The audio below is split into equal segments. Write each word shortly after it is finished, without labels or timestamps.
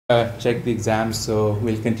Check the exams, so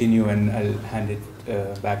we'll continue and I'll hand it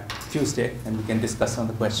back Tuesday and we can discuss some of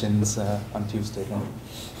the questions on Tuesday.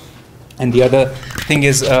 And the other thing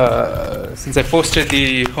is, since I posted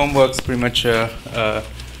the homeworks pretty much, kind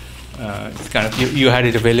of you had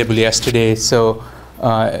it available yesterday, so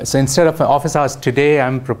instead of office hours today,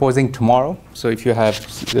 I'm proposing tomorrow. So if you have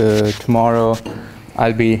tomorrow,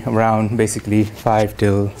 I'll be around basically 5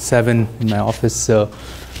 till 7 in my office. So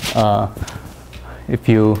if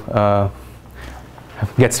you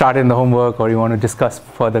get started in the homework or you want to discuss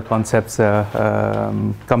further concepts,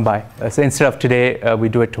 come by. So instead of today, we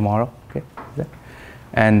do it tomorrow. Okay.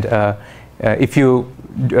 And if you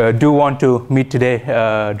do want to meet today,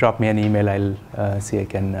 drop me an email. I'll see I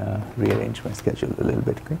can rearrange my schedule a little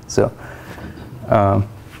bit. Okay. So, all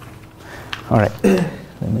right.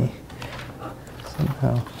 Let me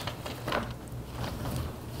somehow.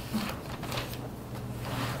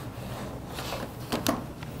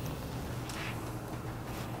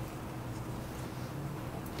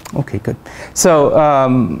 Okay, good. So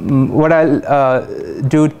what I'll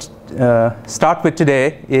do start with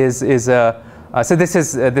today is so this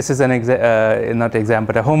is an not exam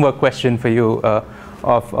but a homework question for you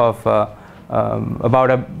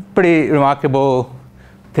about a pretty remarkable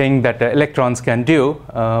thing that electrons can do,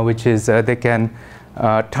 which is they can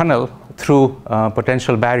tunnel through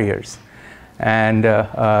potential barriers, and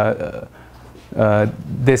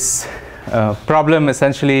this problem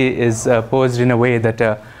essentially is posed in a way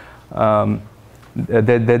that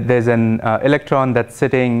there's an electron that's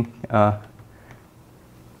sitting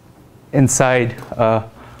inside a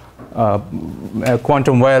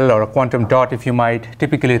quantum well or a quantum dot, if you might.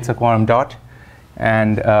 Typically, it's a quantum dot,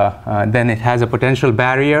 and then it has a potential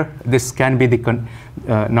barrier. This can be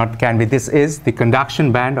this is the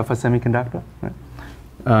conduction band of a semiconductor.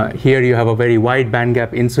 Right? Here you have a very wide band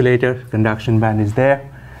gap insulator. Conduction band is there,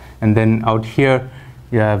 and then out here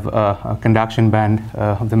you have a conduction band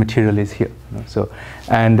of the material is here. So,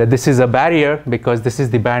 and this is a barrier because this is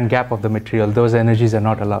the band gap of the material. Those energies are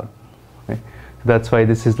not allowed. Okay? So that's why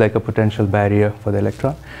this is like a potential barrier for the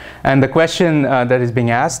electron. And the question that is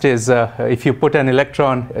being asked is if you put an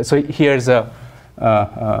electron, so here's a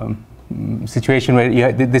situation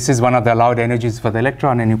where this is one of the allowed energies for the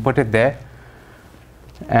electron, and you put it there.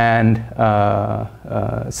 And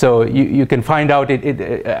so you can find out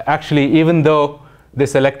it actually, even though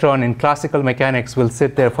this electron in classical mechanics will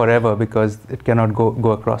sit there forever because it cannot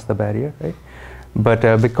go across the barrier, right?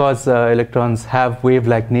 But because electrons have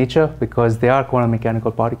wave-like nature, because they are quantum mechanical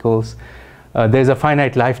particles, there's a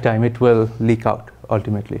finite lifetime. It will leak out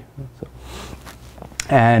ultimately. So,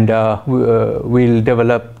 and we'll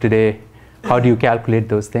develop today how do you calculate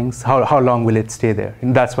those things? How long will it stay there?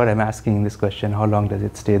 And that's what I'm asking in this question. How long does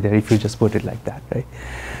it stay there if you just put it like that, right?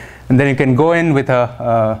 And then you can go in with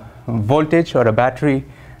a voltage or a battery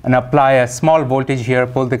and apply a small voltage here,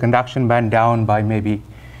 pull the conduction band down by maybe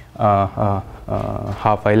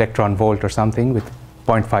half an electron volt or something with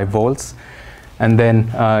 0.5 volts. And then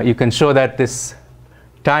you can show that this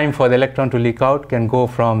time for the electron to leak out can go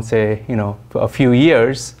from, say, a few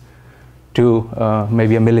years to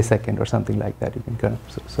maybe a millisecond or something like that. You can kind of,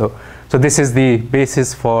 so this is the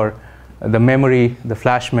basis for the memory, the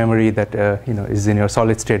flash memory that is in your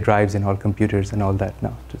solid-state drives in all computers and all that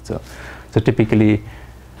now. So typically,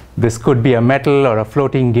 this could be a metal or a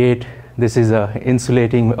floating gate. This is a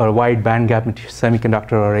insulating or wide bandgap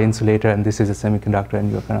semiconductor or an insulator, and this is a semiconductor,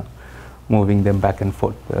 and you're kind of moving them back and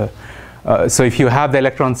forth. So if you have the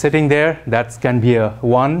electron sitting there, that can be a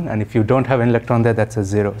 1, and if you don't have an electron there, that's a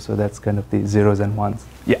 0. So that's kind of the zeros and ones.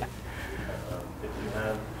 Yeah.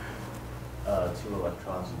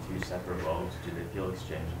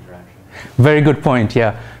 Very good point,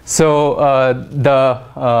 yeah. So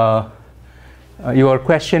your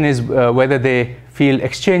question is whether they feel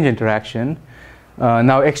exchange interaction.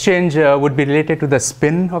 Now exchange would be related to the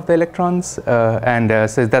spin of the electrons, and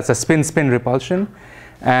so that's a spin-spin repulsion.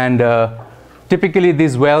 And typically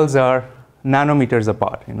these wells are nanometers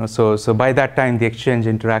apart. So by that time the exchange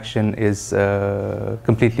interaction is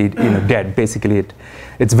completely dead. Basically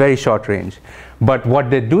it's very short range. But what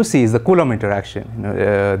they do see is the Coulomb interaction,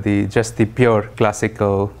 just the pure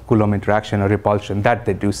classical Coulomb interaction or repulsion that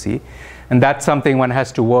they do see, and that's something one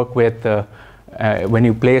has to work with. When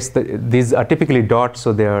you place these are typically dots,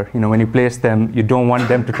 so they are when you place them, you don't want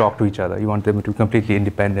them to talk to each other. You want them to be completely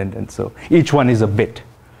independent, and so each one is a bit,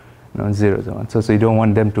 zeros and ones. So you don't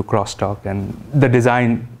want them to crosstalk, and in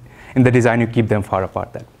the design you keep them far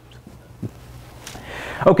apart. That.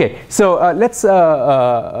 Okay, so let's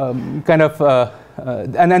kind of,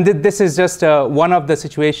 and this is just one of the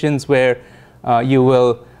situations where you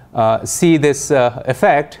will see this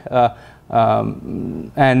effect.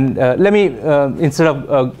 And let me, instead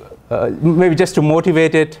of maybe just to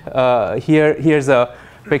motivate it, here's a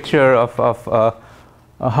picture of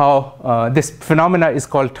how this phenomena is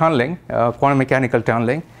called tunneling, quantum mechanical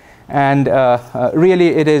tunneling. And really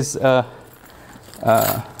it is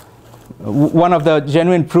one of the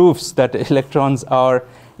genuine proofs that electrons are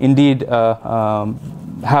indeed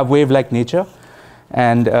have wave-like nature.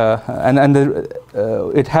 And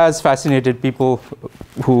it has fascinated people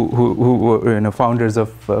who were founders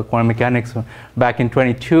of quantum mechanics back in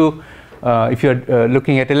 22. If you're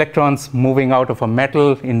looking at electrons moving out of a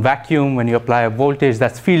metal in vacuum, when you apply a voltage,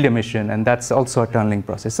 that's field emission, and that's also a tunneling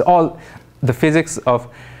process. So all the physics of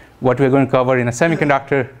what we're going to cover in a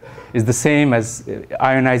semiconductor is the same as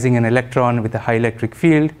ionizing an electron with a high electric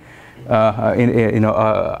field,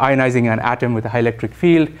 ionizing an atom with a high electric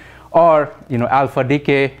field, or alpha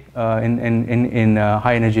decay in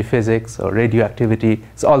high energy physics, or radioactivity.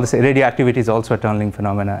 So all this radioactivity is also a tunneling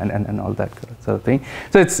phenomena, and all that sort of thing.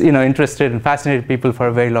 So it's interested and fascinated people for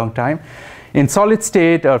a very long time. In solid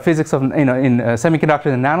state or physics of in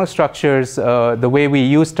semiconductors and nanostructures, the way we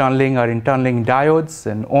use tunneling are in tunneling diodes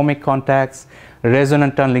and ohmic contacts,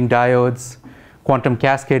 resonant tunneling diodes, quantum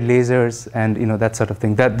cascade lasers, and that sort of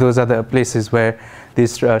thing. Those are the places where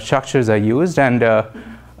these structures are used. And there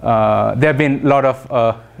have been a lot of,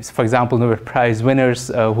 for example, Nobel Prize winners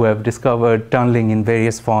who have discovered tunneling in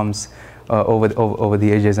various forms over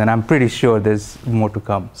the ages, and I'm pretty sure there's more to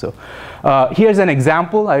come. So here's an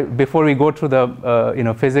example. Before we go through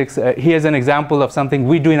the physics, here's an example of something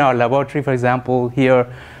we do in our laboratory. For example, here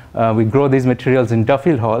we grow these materials in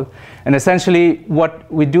Duffield Hall, and essentially what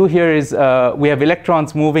we do here is we have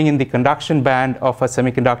electrons moving in the conduction band of a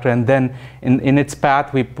semiconductor, and then in its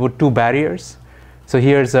path we put two barriers. So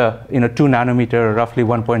here's a 2 nanometer, roughly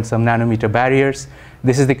 1 point some nanometer barriers.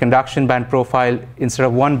 This is the conduction band profile. Instead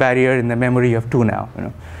of one barrier in the memory, you have two now.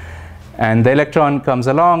 And the electron comes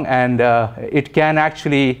along, and it can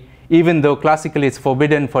actually, even though classically it's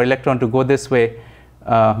forbidden for electron to go this way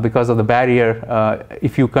because of the barrier,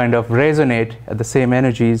 if you kind of resonate at the same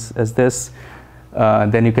energies as this,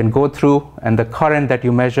 then you can go through, and the current that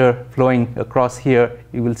you measure flowing across here,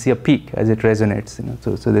 you will see a peak as it resonates.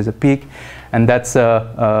 So there's a peak, and that's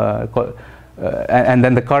and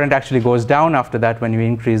then the current actually goes down after that when you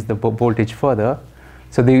increase the voltage further.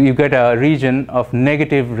 So you get a region of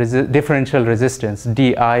negative differential resistance.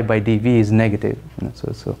 Di by dV is negative.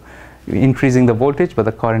 So you're increasing the voltage, but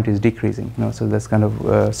the current is decreasing. So that's kind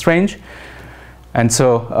of strange. And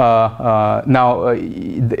so now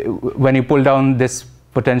when you pull down this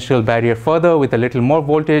potential barrier further with a little more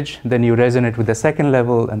voltage, then you resonate with the second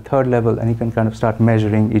level and third level, and you can kind of start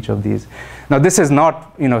measuring each of these. Now this is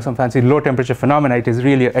not some fancy low temperature phenomena. It is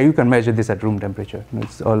really, you can measure this at room temperature.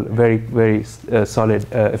 It's all very, very solid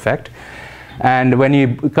effect. And when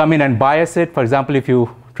you come in and bias it, for example, if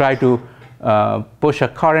you try to push a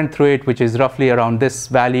current through it, which is roughly around this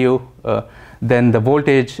value, then the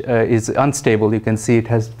voltage is unstable. You can see it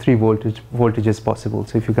has 3 voltages possible.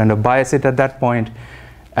 So if you kind of bias it at that point,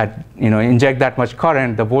 inject that much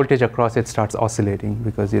current, the voltage across it starts oscillating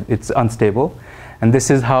because it's unstable. And this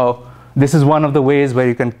is one of the ways where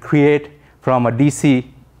you can create from a DC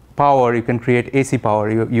power, you can create AC power.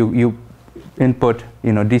 You input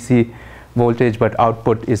DC voltage, but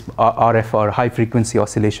output is RF, or high frequency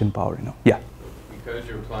oscillation power. Yeah. Because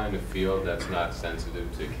you're applying a field that's not sensitive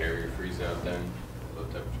to carrier freeze out, then low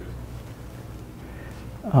temperatures.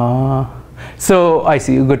 So I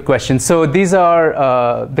see, good question. So these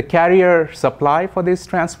are the carrier supply for this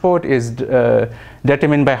transport is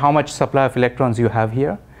determined by how much supply of electrons you have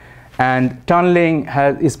here, and tunneling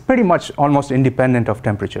is pretty much almost independent of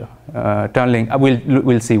temperature. Tunneling,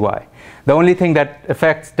 we'll see why. The only thing that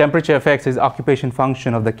temperature affects is occupation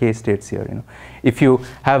function of the K states here. If you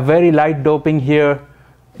have very light doping here,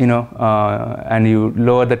 and you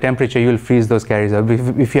lower the temperature, you'll freeze those carriers out.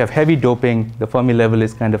 If you have heavy doping, the Fermi level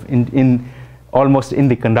is kind of almost in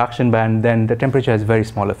the conduction band, then the temperature has very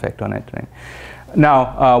small effect on it. Right?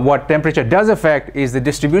 Now, what temperature does affect is the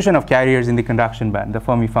distribution of carriers in the conduction band, the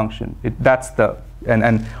Fermi function.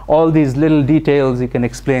 And all these little details you can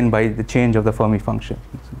explain by the change of the Fermi function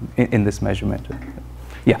in this measurement.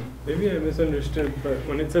 Yeah. Maybe I misunderstood, but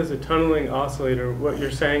when it says a tunneling oscillator, what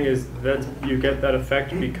you're saying is that you get that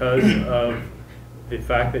effect because of the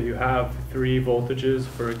fact that you have 3 voltages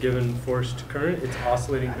for a given forced current. It's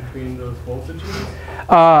oscillating between those voltages?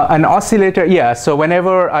 An oscillator, yeah. So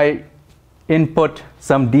whenever I input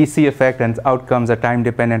some DC effect and out comes a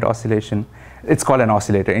time-dependent oscillation, it's called an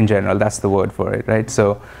oscillator in general. That's the word for it, right?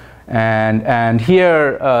 So And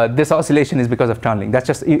here, this oscillation is because of tunneling. That's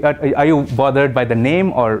just, are you bothered by the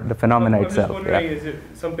name or the phenomena I'm itself? just wondering, is it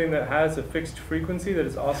something that has a fixed frequency that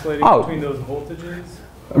is oscillating between those voltages?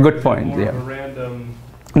 Good point, more yeah. of a random...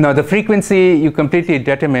 No, the frequency you completely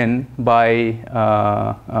determine by,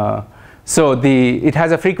 it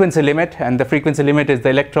has a frequency limit, and the frequency limit is the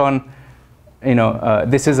electron,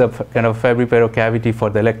 this is a kind of Fabry-Perot cavity for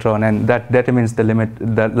the electron, and that determines the limit,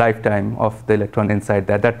 the lifetime of the electron inside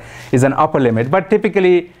that. That is an upper limit. But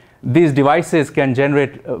typically, these devices can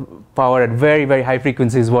generate power at very, very high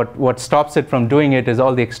frequencies. What stops it from doing it is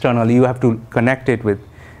all the external. You have to connect it with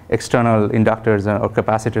external inductors or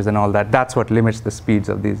capacitors and all that. That's what limits the speeds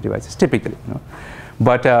of these devices, typically.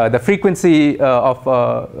 But the frequency of,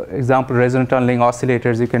 example, resonant tunneling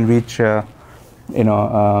oscillators, you can reach,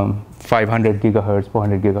 500 gigahertz,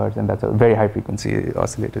 400 gigahertz, and that's a very high frequency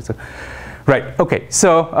oscillator. So, right, okay,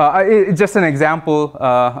 so it's just an example,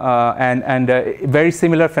 and very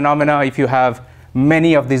similar phenomena if you have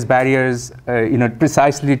many of these barriers,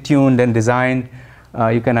 precisely tuned and designed.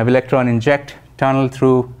 You can have electron inject, tunnel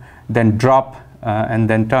through, then drop, and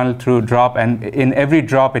then tunnel through, drop, and in every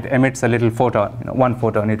drop it emits a little photon, one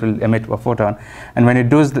photon, it will emit a photon. And when it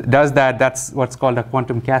does that, that's what's called a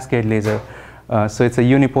quantum cascade laser. So it's a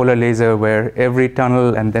unipolar laser where every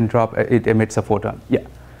tunnel and then drop, it emits a photon. Yeah?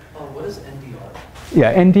 What is NDR?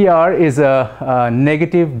 Yeah, NDR is a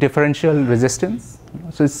negative differential resistance.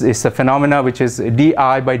 So it's a phenomena which is di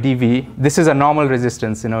by dV. This is a normal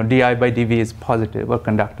resistance, di by dV is positive, or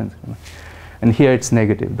conductance. And here it's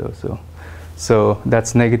negative though, so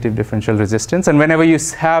that's negative differential resistance. And whenever you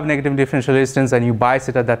have negative differential resistance and you bias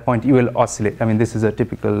it at that point, you will oscillate. I mean, this is a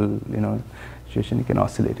typical, situation, you can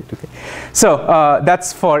oscillate it, okay. So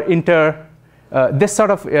that's for this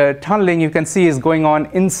sort of tunneling you can see is going on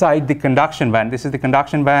inside the conduction band. This is the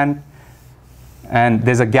conduction band, and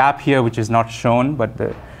there's a gap here which is not shown, but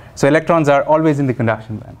so electrons are always in the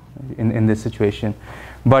conduction band in this situation.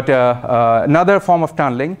 But another form of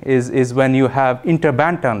tunneling is when you have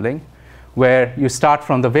interband tunneling, where you start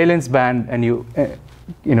from the valence band and you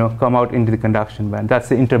come out into the conduction band. That's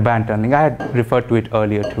the interband tunneling. I had referred to it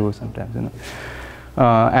earlier too sometimes.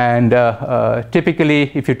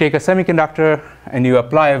 Typically, if you take a semiconductor and you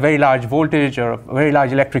apply a very large voltage or a very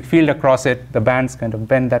large electric field across it, the bands kind of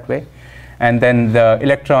bend that way. And then the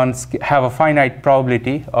electrons have a finite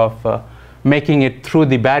probability of making it through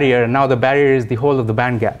the barrier. And now the barrier is the whole of the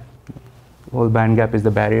band gap. The whole band gap is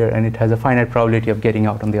the barrier, and it has a finite probability of getting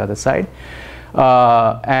out on the other side.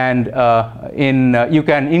 You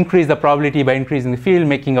can increase the probability by increasing the field,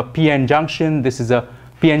 making a p-n junction. This is a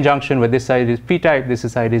p-n junction where this side is p-type, this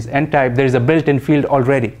side is n-type. There is a built-in field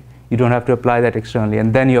already. You don't have to apply that externally.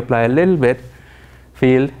 And then you apply a little bit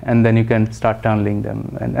field, and then you can start tunneling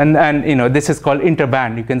them. And this is called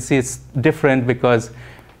interband. You can see it's different because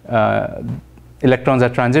electrons are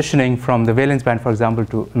transitioning from the valence band, for example,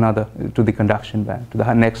 to the conduction band, to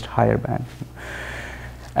the next higher band.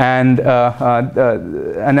 And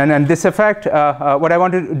this effect, what I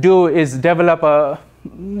want to do is develop a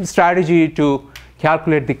strategy to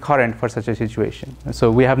calculate the current for such a situation. So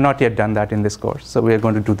we have not yet done that in this course, so we are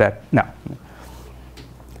going to do that now.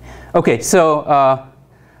 Okay, so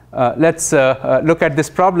let's look at this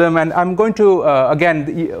problem, and I'm going to, again,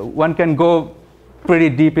 one can go pretty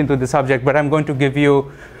deep into the subject, but I'm going to give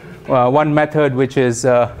you one method which is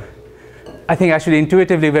I think actually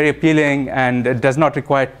intuitively very appealing, and it does not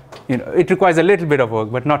require, it requires a little bit of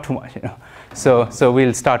work, but not too much, So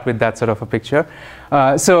we'll start with that sort of a picture.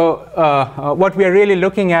 What we are really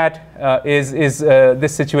looking at is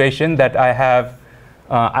this situation that I have,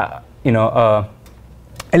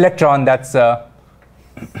 electron that's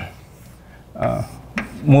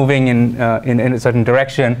moving in a certain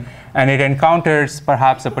direction, and it encounters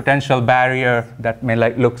perhaps a potential barrier that may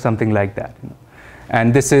look something like that.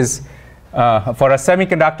 And this is for a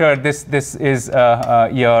semiconductor. This is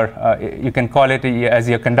you can call it as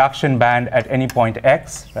your conduction band at any point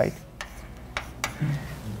x, right?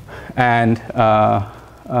 And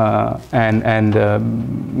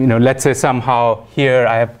let's say somehow here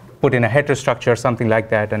I have put in a heterostructure, something like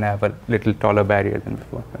that, and I have a little taller barrier than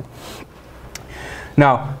before. Right?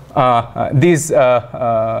 Now,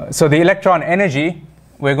 so the electron energy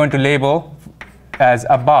we're going to label as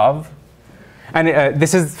above, and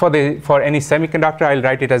this is for any semiconductor. I'll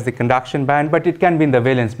write it as the conduction band, but it can be in the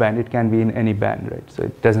valence band. It can be in any band, right? So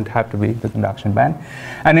it doesn't have to be the conduction band.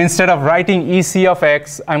 And instead of writing EC of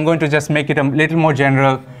x, I'm going to just make it a little more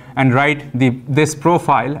general and write this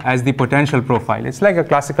profile as the potential profile. It's like a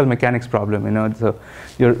classical mechanics problem, So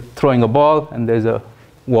you're throwing a ball and there's a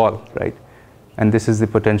wall, right? and this is the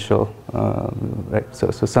potential, right?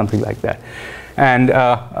 So something like that. And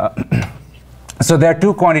so there are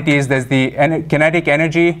two quantities. There's the kinetic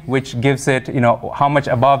energy, which gives it, how much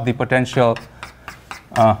above the potential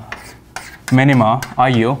minima,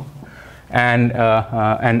 IU,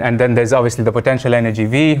 and then there's obviously the potential energy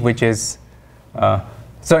V, which is,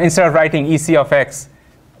 so instead of writing EC of x,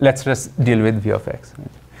 let's just deal with V of x. Right?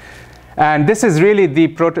 And this is really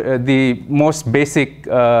the most basic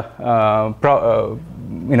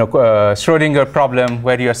Schrodinger problem,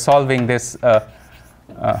 where you're solving this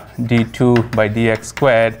d2 by dx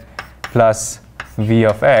squared plus V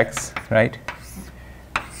of x, right?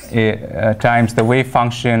 Times the wave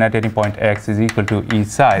function at any point x is equal to E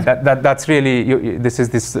psi. That's really, this is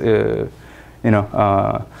this,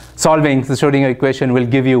 solving the Schrodinger equation will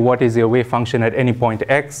give you what is your wave function at any point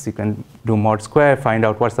x. You can do mod square, find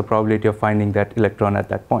out what's the probability of finding that electron at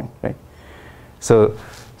that point, right? So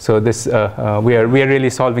this, we are really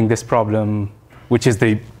solving this problem, which is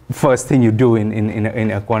the first thing you do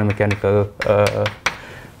in a quantum mechanical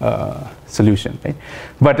solution, right?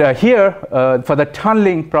 But here, for the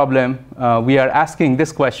tunneling problem, we are asking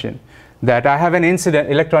this question, that I have an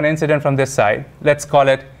electron incident from this side. Let's call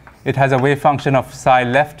it, it has a wave function of psi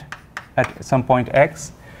left at some point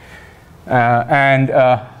x. And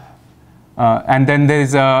then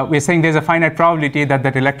we're saying there's a finite probability that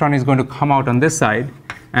that electron is going to come out on this side.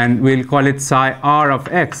 And we'll call it psi r of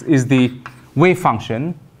x is the wave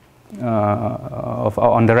function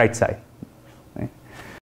on the right side. Right?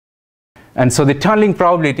 And so the tunneling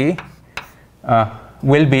probability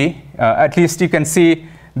will be, at least you can see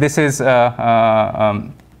this is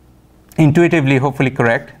intuitively hopefully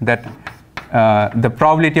correct, that the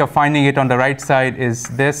probability of finding it on the right side is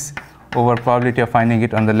this over probability of finding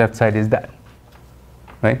it on the left side is that,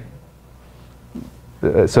 right?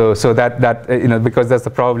 So that because that's the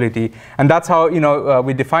probability, and that's how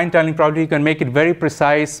we define tunneling probability. You can make it very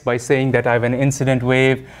precise by saying that I have an incident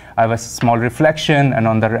wave, I have a small reflection, and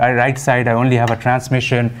on the right side I only have a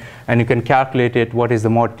transmission, and you can calculate it. What is the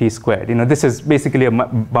mod t squared? This is basically a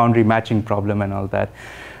boundary matching problem and all that.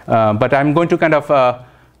 But I'm going to kind of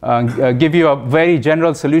give you a very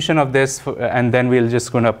general solution of this, and then we'll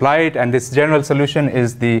just going to apply it. And this general solution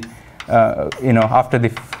is the after the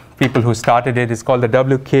people who started it, is called the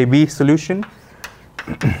WKB solution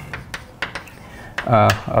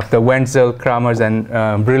of the Wenzel, Kramers, and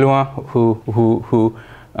Brillouin, who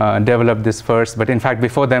developed this first. But in fact,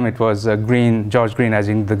 before them, it was George Green, as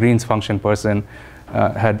in the Green's function person,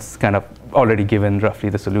 had kind of already given roughly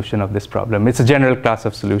the solution of this problem. It's a general class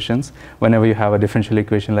of solutions. Whenever you have a differential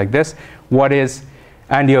equation like this,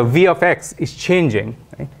 and your V of x is changing,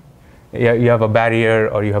 right? You have a barrier,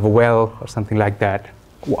 or you have a well, or something like that.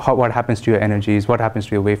 What happens to your energies? What happens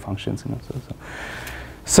to your wave functions?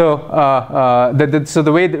 So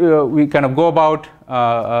the way we kind of go about,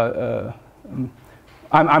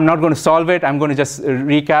 I'm not going to solve it. I'm going to just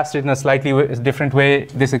recast it in a slightly different way.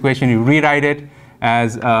 This equation, you rewrite it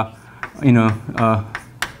as a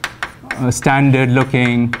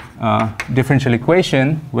standard-looking differential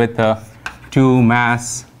equation with 2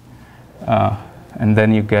 mass, and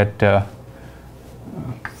then you get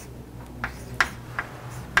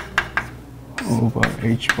over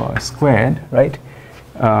h bar squared, right?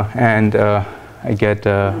 And I get,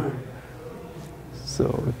 so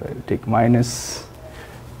if I take minus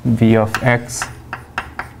V of x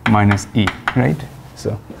minus E, right?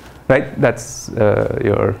 So, right, that's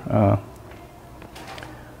your,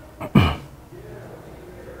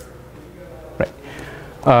 right.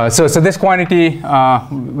 So this quantity,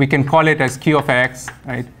 we can call it as Q of x,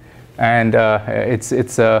 right? And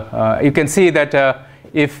you can see that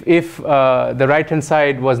if the right-hand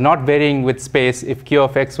side was not varying with space, if Q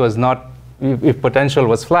of x was not, if potential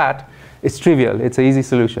was flat, it's trivial. It's an easy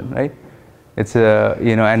solution, right? It's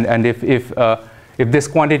and if this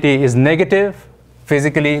quantity is negative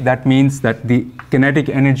physically, that means that the kinetic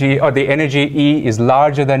energy, or the energy E, is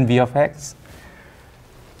larger than V of x.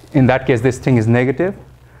 In that case, this thing is negative,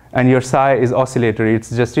 and your psi is oscillatory. It's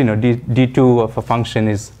just d2 of a function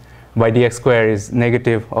is by dx squared is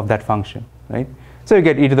negative of that function, right? So you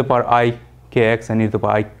get e to the power I kx and e to the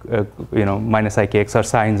power I, minus I kx are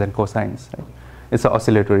sines and cosines. Right? It's an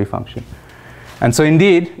oscillatory function. And so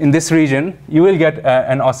indeed, in this region, you will get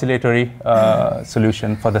an oscillatory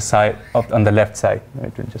solution for the psi on the left side. Right?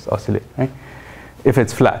 It will just oscillate, right? If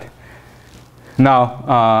it's flat.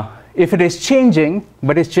 Now, if it is changing,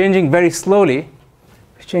 but it's changing very slowly,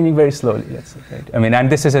 let's say, right? I mean, and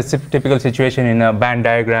this is a typical situation in a band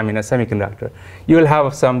diagram in a semiconductor. You will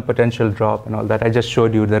have some potential drop and all that. I just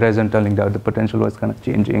showed you the resonant tunneling down. The potential was kind of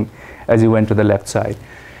changing as you went to the left side.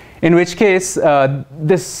 in which case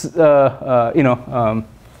this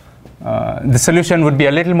the solution would be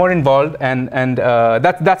a little more involved, and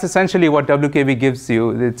that's essentially what WKB gives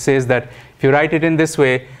you. It says that if you write it in this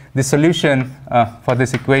way, the solution for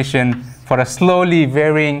this equation for a slowly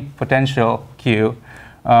varying potential Q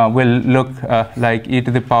will look like e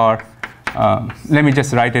to the power. Let me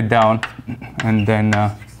just write it down, and then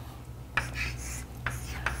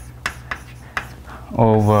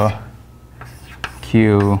over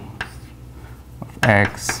Q of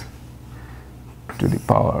x to the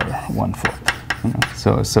power 1/4.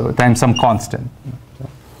 So times some constant.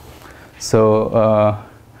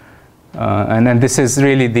 And then this is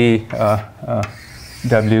really the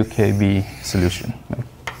WKB solution, right?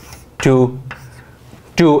 to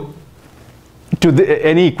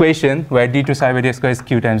any equation where d2 psi by d squared is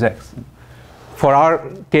q times x. For our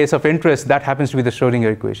case of interest, that happens to be the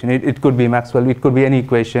Schrodinger equation. It could be Maxwell, it could be any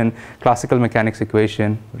equation, classical mechanics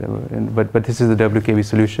equation, whatever. But this is the WKB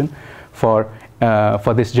solution for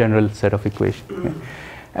this general set of equations. Okay.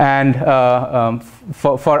 And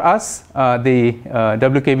for us, the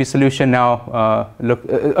WKB solution now look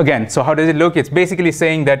again. So how does it look? It's basically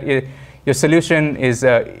saying that your solution is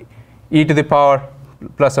e to the power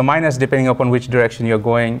plus or minus, depending upon which direction you're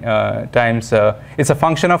going, times it's a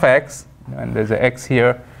function of x. And there's an x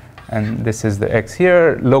here, and this is the x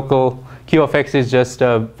here. Local q of x is just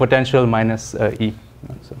potential minus e,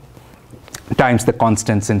 so times the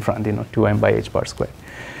constants in front, 2m by h bar squared.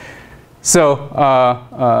 So,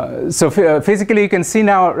 physically, you can see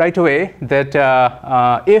now right away that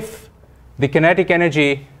if the kinetic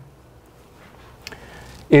energy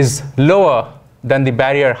is lower than the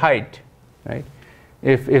barrier height, right?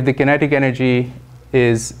 If the kinetic energy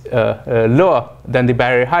is lower than the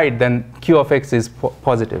barrier height, then q of x is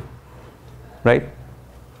positive, right?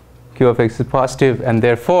 Q of x is positive, and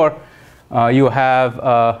therefore you have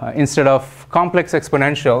instead of complex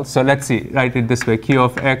exponential, so let's see, write it this way: q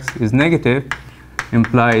of x is negative,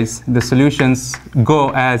 implies the solutions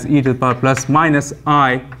go as e to the power plus minus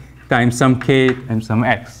I times some k times some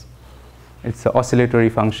x. It's an oscillatory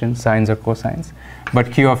function, sines or cosines,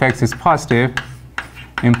 but q of x is positive,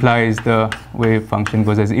 implies the wave function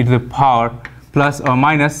goes as e to the power plus or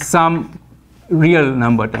minus some real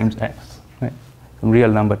number times x, right? Some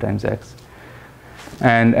real number times x.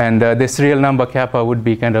 And this real number kappa would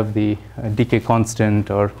be kind of the decay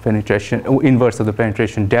constant or penetration, inverse of the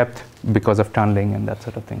penetration depth because of tunneling and that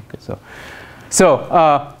sort of thing. So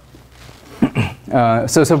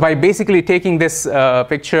by basically taking this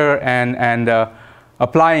picture and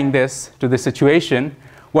applying this to the situation,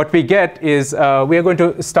 what we get is we are going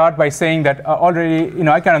to start by saying that already,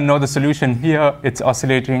 I kind of know the solution here. It's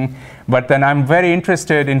oscillating, but then I'm very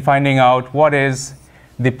interested in finding out what is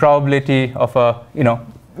the probability of a,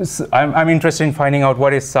 I'm interested in finding out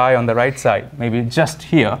what is psi on the right side, maybe just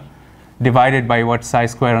here, divided by what psi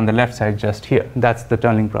square on the left side just here. That's the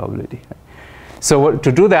tunneling probability. So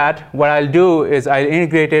to do that, what I'll do is I'll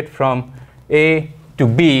integrate it from A to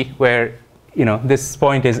B, where this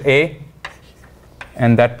point is A,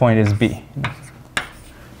 and that point is B.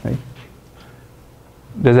 Right?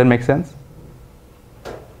 Does that make sense?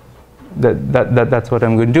 That's what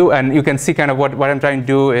I'm going to do. And you can see kind of what I'm trying to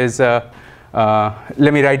do is, let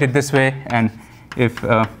me write it this way. And if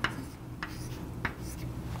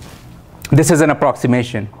this is an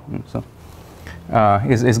approximation, so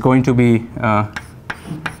is going to be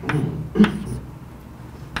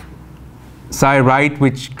psi right,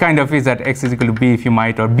 which kind of is at x is equal to b, if you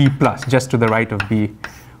might, or b plus, just to the right of b,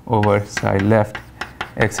 over psi left,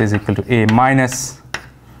 x is equal to a minus,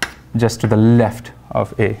 just to the left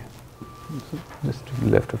of a. Just to the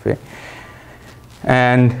left of a.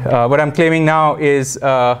 And what I'm claiming now is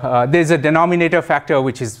there's a denominator factor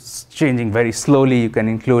which is changing very slowly. You can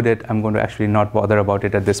include it. I'm going to actually not bother about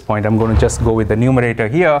it at this point. I'm going to just go with the numerator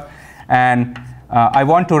here. And I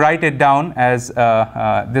want to write it down as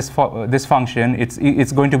this function.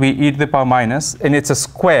 It's going to be e to the power minus, and it's a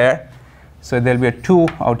square. So there'll be a 2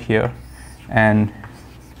 out here. And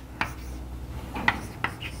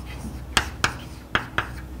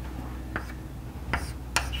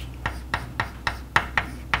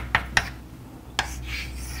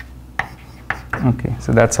okay,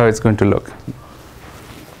 so that's how it's going to look.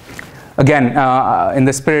 Again, in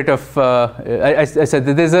the spirit of, I said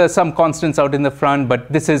that there's some constants out in the front,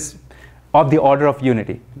 but this is of the order of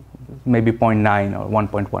unity, maybe 0.9 or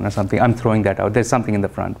 1.1 or something. I'm throwing that out. There's something in the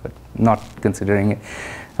front, but not considering it.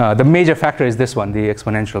 The major factor is this one, the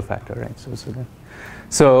exponential factor, right?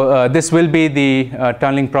 So this will be the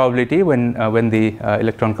tunneling probability when the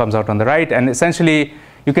electron comes out on the right. And essentially,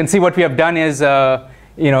 you can see what we have done is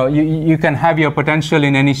you can have your potential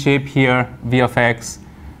in any shape here, v of x,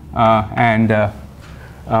 and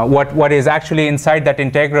what is actually inside that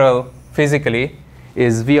integral physically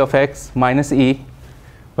is v of x minus e,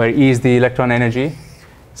 where e is the electron energy.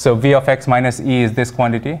 So v of x minus e is this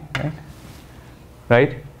quantity, right?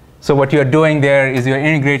 Right? So what you're doing there is you're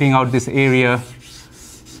integrating out this area,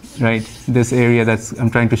 right? This area that's I'm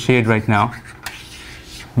trying to shade right now.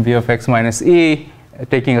 V of x minus e,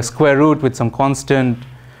 taking a square root with some constant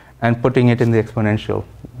and putting it in the exponential.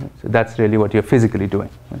 So that's really what you're physically doing.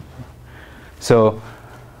 So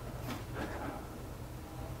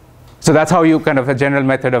that's how you kind of a general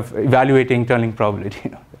method of evaluating tunneling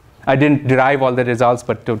probability. I didn't derive all the results,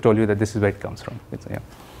 but told you that this is where it comes from. Yeah.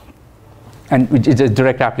 And it's a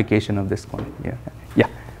direct application of this one. Yeah. Yeah.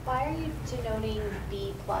 Why are you denoting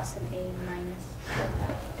B plus and A minus?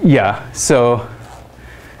 Yeah. So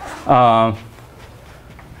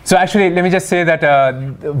actually, let me just say that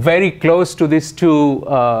very close to these two,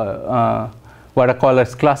 what I call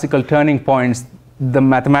as classical turning points, the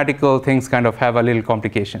mathematical things kind of have a little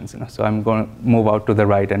complications. So I'm going to move out to the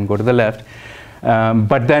right and go to the left.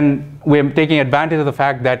 But then we're taking advantage of the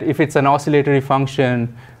fact that if it's an oscillatory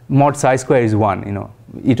function, mod psi square is 1.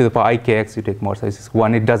 E to the power ikx, you take mod psi is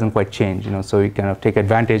 1. It doesn't quite change. So you kind of take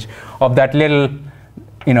advantage of that little,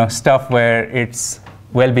 stuff where it's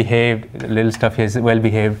well behaved. Little stuff here is well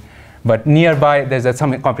behaved, but nearby there's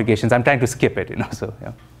some complications. I'm trying to skip it. So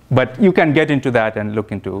yeah. But you can get into that and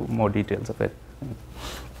look into more details of it.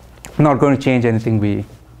 I'm not going to change anything we,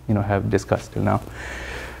 have discussed till now.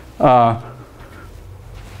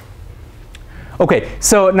 Okay,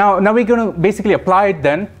 so now we're going to basically apply it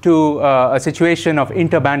then to a situation of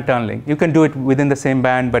interband tunneling. You can do it within the same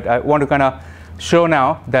band, but I want to kind of show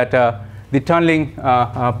now that the tunneling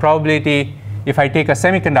probability, if I take a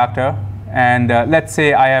semiconductor and let's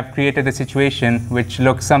say I have created a situation which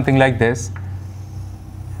looks something like this.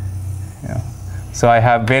 So I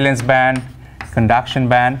have valence band, conduction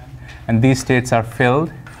band, and these states are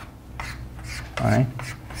filled. All right.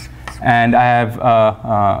 And I have,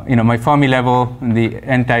 my Fermi level, the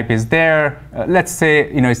n-type is there. Let's say,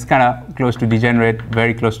 it's kind of close to degenerate,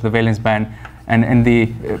 very close to the valence band. And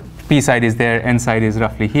the p side is there, n side is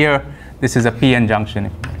roughly here. This is a p-n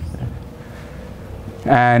junction.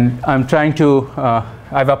 And I'm trying to,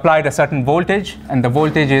 I've applied a certain voltage, and the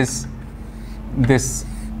voltage is this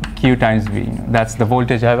Q times V. That's the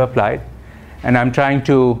voltage I've applied. And I'm trying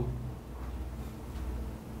to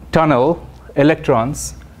tunnel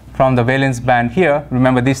electrons from the valence band here.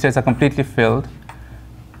 Remember, these states are completely filled.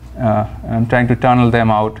 I'm trying to tunnel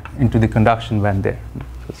them out into the conduction band there.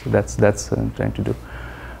 So that's what I'm trying to do.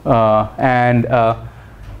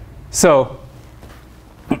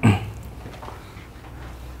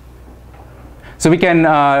 So we can,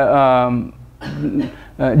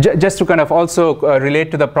 just to kind of also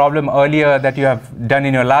relate to the problem earlier that you have done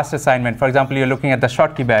in your last assignment. For example, you're looking at the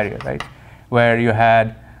Schottky barrier, right? Where you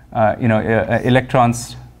had,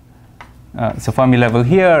 electrons, so Fermi level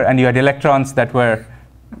here, and you had electrons that were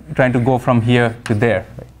trying to go from here to there,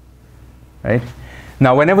 right?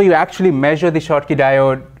 Now, whenever you actually measure the Schottky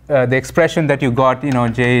diode, the expression that you got,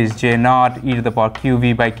 J is J naught e to the power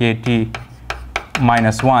QV by KT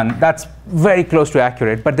minus 1. That's very close to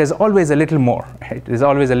accurate, but there's always a little more, right? There's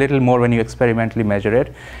always a little more when you experimentally measure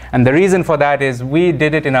it. And the reason for that is we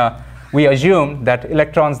did it we assumed that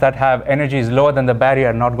electrons that have energies lower than the barrier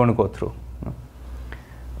are not going to go through.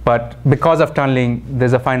 But because of tunneling,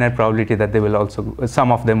 there's a finite probability that they will also,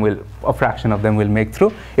 some of them will, a fraction of them will make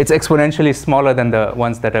through. It's exponentially smaller than the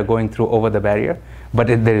ones that are going through over the barrier, but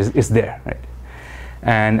it's there, right?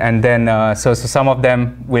 And then, so some of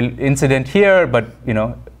them will incident here, but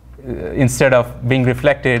instead of being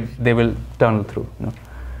reflected, they will tunnel through.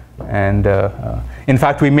 And in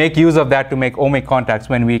fact, we make use of that to make ohmic contacts.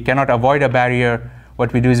 When we cannot avoid a barrier,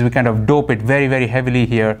 what we do is we kind of dope it very, very heavily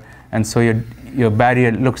here, and so your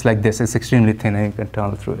barrier looks like this. It's extremely thin, and you can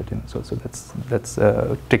tunnel through it. So that's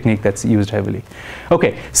a technique that's used heavily.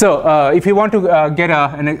 Okay, so if you want to get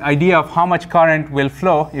an idea of how much current will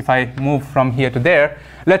flow if I move from here to there,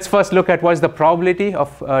 let's first look at what's the probability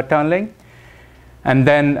of tunneling. And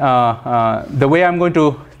then the way I'm going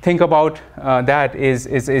to think about that is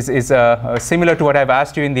similar to what I've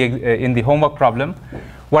asked you in the homework problem.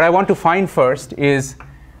 What I want to find first is,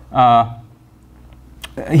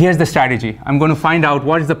 here's the strategy. I'm going to find out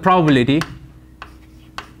what is the probability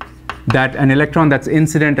that an electron that's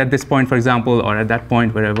incident at this point, for example, or at that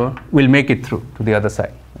point, wherever, will make it through to the other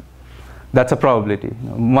side. That's a probability,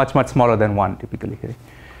 much, much smaller than 1 typically.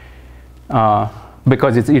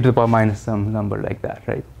 because it's e to the power minus some number like that,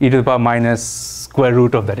 right? E to the power minus square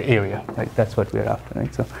root of that area, right? That's what we're after,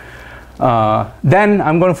 right? So then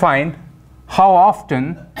I'm going to find how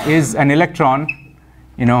often is an electron,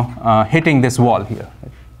 hitting this wall here.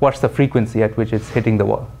 Right? What's the frequency at which it's hitting the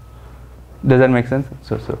wall? Does that make sense?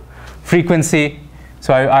 So frequency,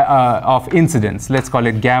 of incidence, let's call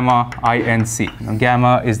it gamma INC.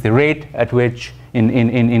 Gamma is the rate at which in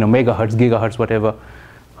megahertz, gigahertz, whatever,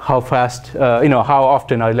 how fast, how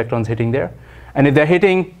often are electrons hitting there. And if they're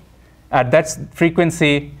hitting at that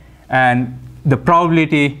frequency and the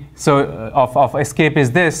probability of escape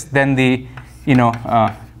is this, then the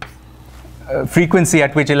frequency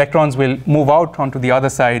at which electrons will move out onto the other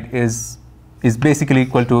side is basically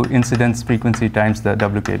equal to incidence frequency times the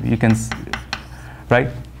WKB. You can, right?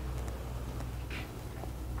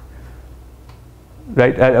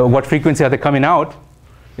 Right? What frequency are they coming out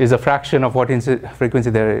is a fraction of what frequency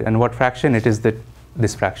they're, and what fraction it is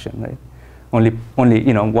this fraction, right? Only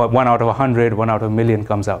 1 out of 100, 1 out of a million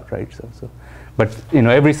comes out, right? But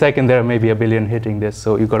every second there may be a billion hitting this,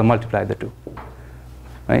 so you've got to multiply the two,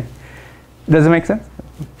 right? Does it make sense?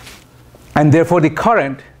 And therefore the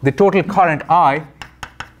current, the total current I,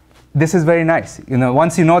 this is very nice.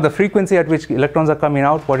 Once you know the frequency at which electrons are coming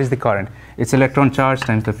out, what is the current? It's electron charge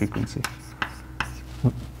times the frequency,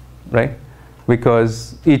 right?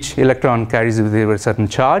 Because each electron carries with it a certain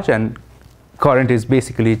charge, and current is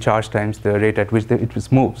basically charge times the rate at which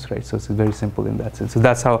it moves, right? So it's very simple in that sense. So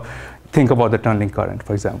that's how think about the tunneling current,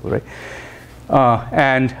 for example, right?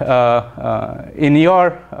 In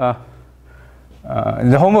your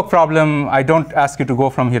the homework problem, I don't ask you to go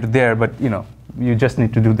from here to there, but you just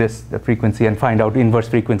need to do this, the frequency, and find out inverse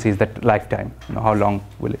frequencies that lifetime. How long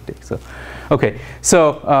will it take? So, okay.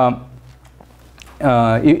 So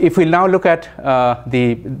if we now look at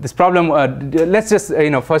this problem, let's just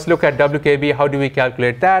first look at WKB. How do we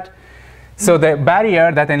calculate that? So the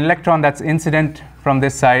barrier that an electron that's incident from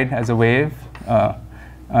this side as a wave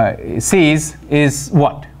sees is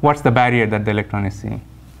what? What's the barrier that the electron is seeing?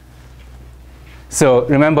 So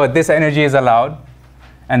remember, this energy is allowed,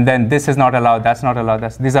 and then this is not allowed, that's not allowed.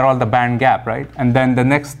 These are all the band gap, right? And then the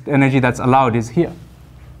next energy that's allowed is here,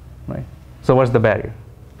 right? So what's the barrier?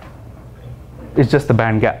 It's just the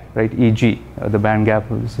band gap, right? EG, the band gap.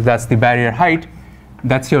 So that's the barrier height.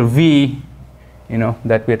 That's your V,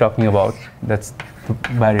 that we're talking about. That's the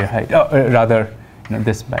barrier height. Rather,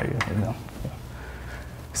 this barrier.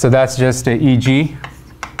 So that's just a EG.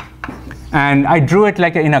 And I drew it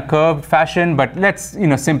like in a curved fashion, but let's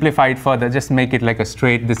simplify it further. Just make it like a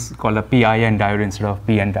straight. This is called a PIN diode instead of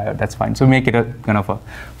PN diode. That's fine. So make it a kind of a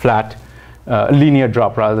flat, linear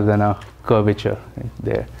drop rather than a curvature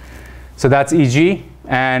there. So that's EG,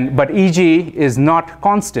 but EG is not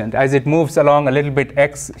constant. As it moves along a little bit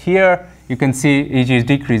x here, you can see EG is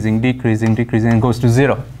decreasing, decreasing, decreasing, and goes to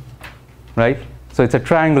 0, right? So it's a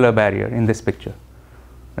triangular barrier in this picture,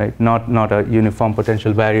 right? Not a uniform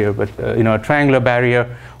potential barrier, but a triangular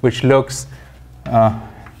barrier which looks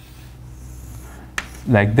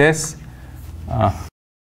like this,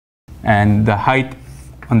 and the height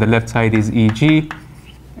on the left side is EG,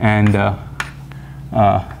 and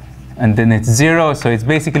then it's 0, so it's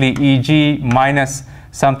basically EG minus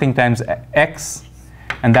something times x,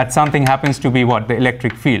 and that something happens to be what? The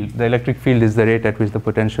electric field. The electric field is the rate at which the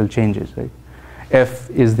potential changes, right? F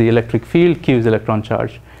is the electric field, Q is electron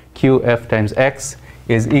charge. Q F times x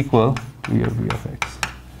is equal to V of x.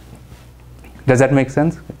 Does that make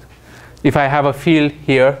sense? If I have a field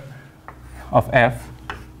here of F,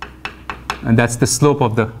 and that's the slope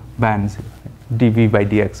of the bands, dV by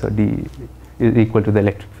dx, or d is equal to the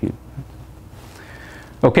electric field.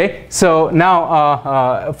 Okay, so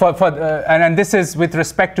now and this is with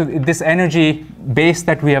respect to this energy base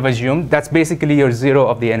that we have assumed. That's basically your 0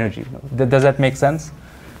 of the energy. Does that make sense?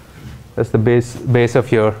 That's the base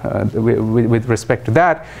of your with respect to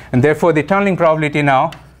that, and therefore the tunneling probability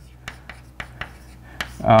now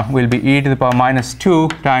will be e to the power minus 2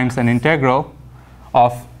 times an integral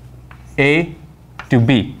of A to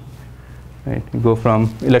B. Right? You go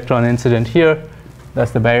from electron incident here.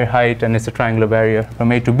 That's the barrier height, and it's a triangular barrier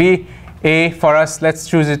from A to B. A for us, let's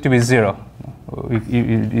choose it to be 0.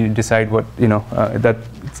 You decide what that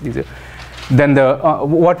it's easier. Then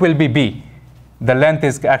what will be B? The length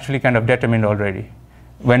is actually kind of determined already.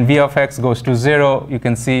 When V of x goes to 0, you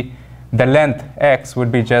can see the length x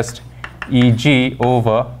would be just Eg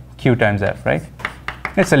over Q times F, right?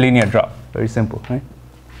 It's a linear drop, very simple, right?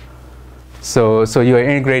 So you are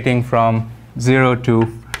integrating from 0 to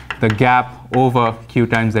the gap over Q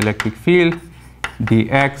times the electric field,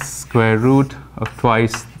 dx square root of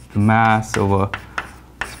twice the mass over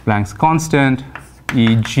Planck's constant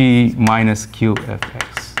Eg minus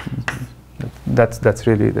QFX. That's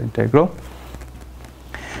really the integral.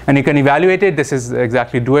 And you can evaluate it. This is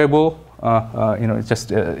exactly doable. It's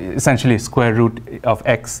just essentially square root of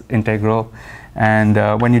x integral. And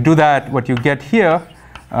when you do that, what you get here,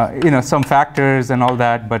 some factors and all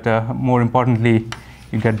that, but more importantly,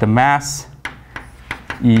 you get the mass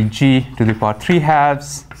Eg to the power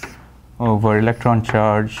 3/2 over electron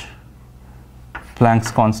charge,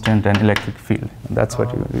 Planck's constant, and electric field. And that's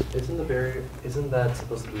what you do. Isn't that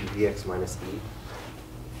supposed to be Vx minus E?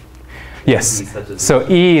 Yes. So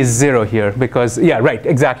E is 0 here because, yeah, right,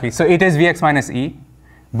 exactly. So it is Vx minus E,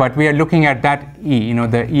 but we are looking at that E,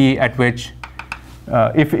 the E at which,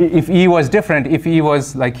 if E was different, if E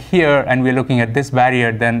was like here and we're looking at this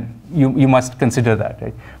barrier, then you must consider that,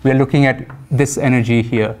 right? We are looking at this energy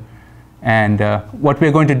here. And what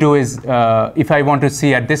we're going to do is, if I want to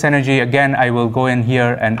see at this energy, again, I will go in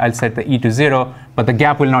here and I'll set the E to 0, but the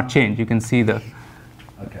gap will not change. You can see the,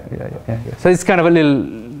 okay. Yeah. So it's kind of a little,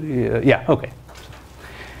 okay.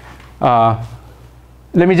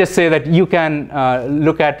 Let me just say that you can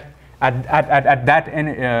look at that,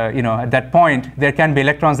 at that point, there can be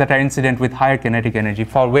electrons that are incident with higher kinetic energy,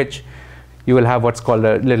 for which you will have what's called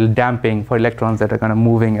a little damping for electrons that are kind of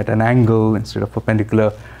moving at an angle instead of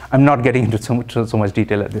perpendicular. I'm not getting into so much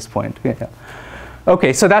detail at this point. Yeah.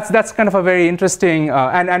 Okay, so that's kind of a very interesting,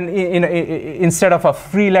 instead of a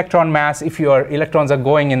free electron mass, if your electrons are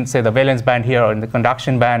going in, say, the valence band here or in the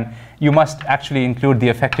conduction band, you must actually include the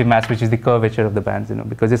effective mass, which is the curvature of the bands,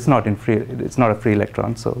 because it's not a free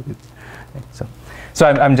electron. So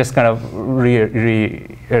I'm just kind of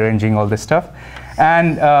rearranging all this stuff.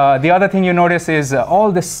 And the other thing you notice is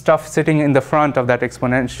all this stuff sitting in the front of that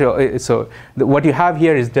exponential. So what you have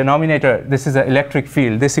here is denominator. This is an electric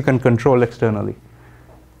field. This you can control externally.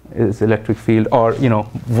 Is electric field or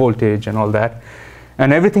voltage and all that.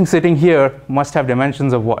 And everything sitting here must have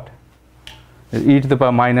dimensions of what? E to the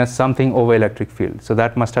power minus something over electric field. So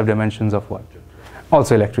that must have dimensions of what?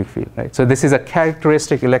 Also electric field, right? So this is a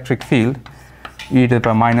characteristic electric field, E to the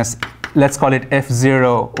power minus, let's call it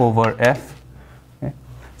F0 over F.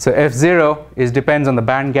 So F0 depends on the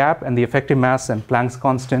band gap and the effective mass and Planck's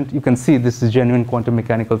constant. You can see this is genuine quantum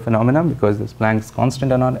mechanical phenomenon because this Planck's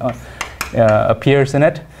constant appears in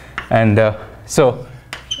it. And so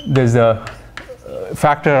there's a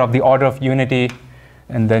factor of the order of unity,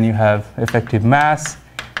 and then you have effective mass,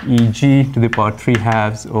 Eg to the power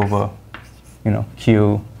 3/2 over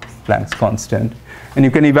Q, Planck's constant. And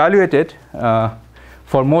you can evaluate it.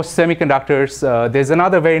 For most semiconductors, there's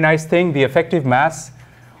another very nice thing, the effective mass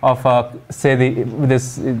of say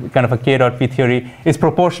this kind of a K dot P theory is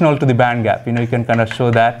proportional to the band gap. You can kind of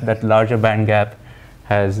show that larger band gap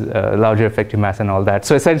has larger effective mass and all that.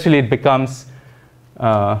 So essentially it becomes,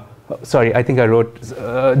 sorry, I think I wrote,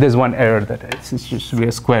 there's one error that it should be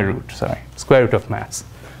a square root, square root of mass.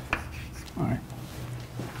 All right.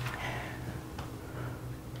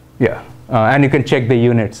 Yeah, and you can check the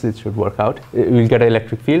units, it should work out. We'll get an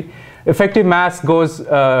electric field. Effective mass goes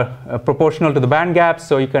proportional to the band gap,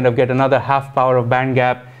 so you kind of get another half power of band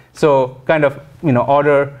gap. So kind of,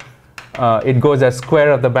 order, it goes as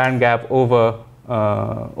square of the band gap over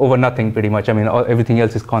nothing pretty much. I mean, everything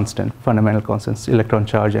else is constant, fundamental constants, electron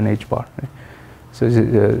charge and h bar. Right?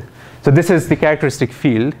 So this is the characteristic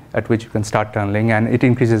field at which you can start tunneling, and it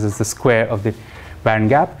increases as the square of the band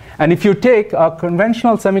gap. And if you take a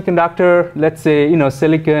conventional semiconductor, let's say,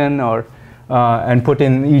 silicon or and put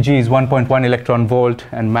in Eg is 1.1 electron volt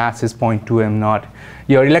and mass is 0.2 m naught,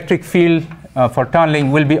 your electric field for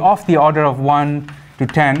tunneling will be of the order of 1 to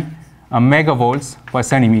 10 megavolts per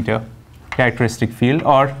centimeter characteristic field,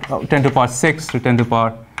 or 10 to the power 6 to 10 to the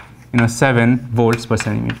power 7 volts per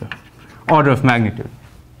centimeter, order of magnitude.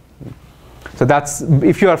 So that's,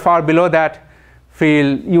 if you are far below that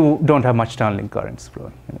field, you don't have much tunneling currents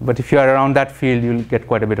flowing. But if you are around that field, you'll get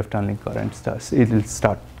quite a bit of tunneling currents. It will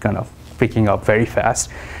start kind of picking up very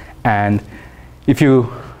fast. And if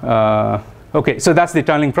you, okay, so that's the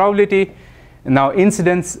tunneling probability. Now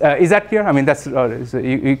incidence, is that clear? I mean, that's, so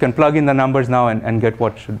you can plug in the numbers now and get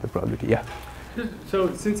what should the probability, yeah.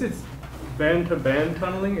 So since it's band-to-band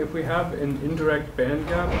tunneling, if we have an indirect band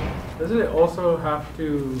gap, doesn't it also have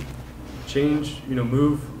to change,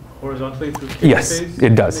 move horizontally through K yes, phase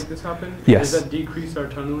it does. to make this happen? Yes. Does that decrease our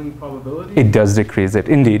tunneling probability? It does decrease it,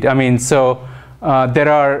 indeed. I mean, so there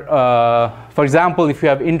are, for example, if you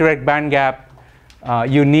have indirect band gap,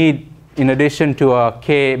 you need, in addition to a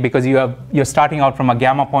K, because you're starting out from a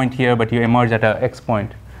gamma point here, but you emerge at a X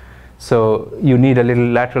point. So you need a little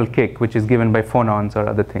lateral kick, which is given by phonons or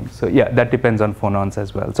other things. So yeah, that depends on phonons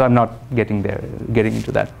as well. So I'm not getting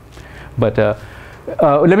into that. But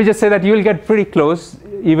let me just say that you will get pretty close,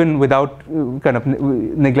 even without kind of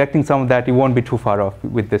neglecting some of that. You won't be too far off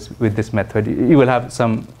with this method. You will have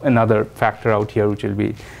another factor out here, which will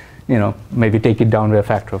be, maybe take it down by a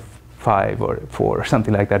factor of 5 or 4 or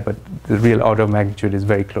something like that. But the real order of magnitude is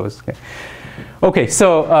very close. Okay,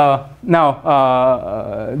 so now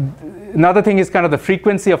another thing is kind of the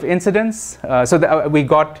frequency of incidence. We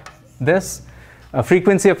got this.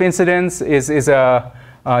 Frequency of incidence is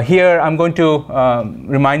here I'm going to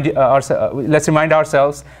let's remind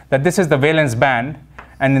ourselves that this is the valence band,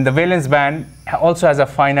 and in the valence band also has a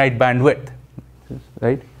finite bandwidth,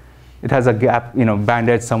 right? It has a gap, band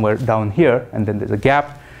edge somewhere down here, and then there's a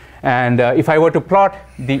gap. And if I were to plot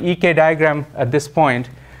the EK diagram at this point,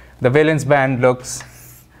 the valence band looks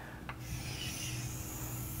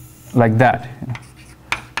like that.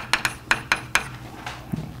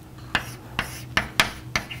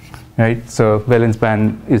 Right? So valence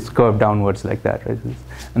band is curved downwards like that, right?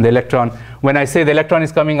 And the electron, when I say the electron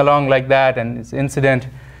is coming along like that and it's incident,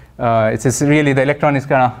 it's just really the electron is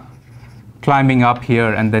kind of climbing up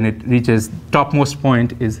here, and then it reaches topmost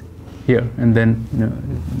point is here, and then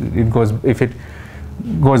it goes, if it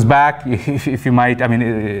goes back, if you might,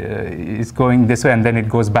 it's going this way and then it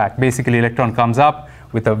goes back. Basically, electron comes up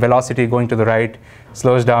with a velocity going to the right,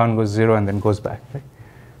 slows down, goes 0, and then goes back. Right?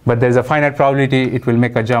 But there's a finite probability it will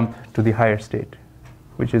make a jump to the higher state,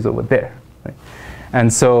 which is over there. Right?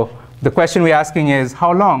 And so the question we're asking is,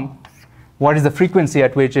 how long, what is the frequency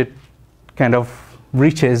at which it kind of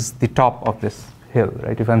reaches the top of this hill?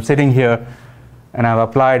 Right? If I'm sitting here and I've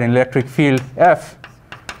applied an electric field F,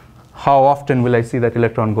 how often will I see that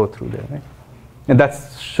electron go through there? Right? And that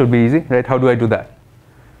should be easy, right? How do I do that?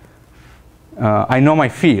 I know my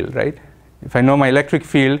field, right? If I know my electric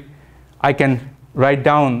field, I can write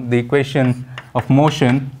down the equation of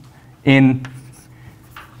motion in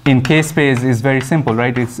K space is very simple,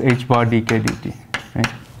 right? It's h bar dk dt,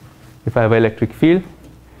 right? If I have an electric field,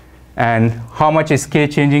 and how much is K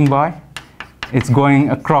changing by? It's going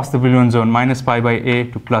across the Brillouin zone, minus pi by a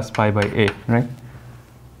to plus pi by a, right?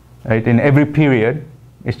 Right? In every period,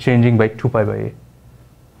 it's changing by 2 pi by a.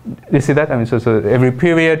 You see that? So every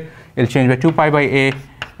period, it'll change by 2 pi by a,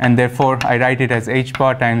 and therefore I write it as h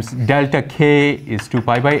bar times delta k is 2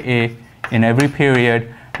 pi by a in every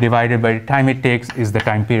period divided by the time it takes is the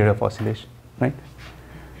time period of oscillation, right?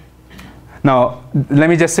 Now, let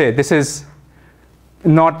me just say, this is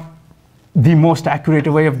not the most accurate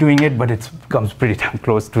way of doing it, but it comes pretty damn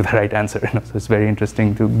close to the right answer. So it's very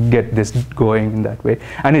interesting to get this going in that way.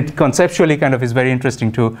 And it conceptually kind of is very interesting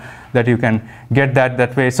too, that you can get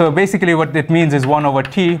that way. So basically what it means is 1 over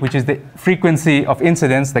t, which is the frequency of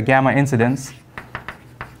incidence, the gamma incidence,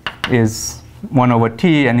 is 1 over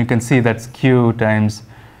t, and you can see that's q times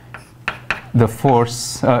the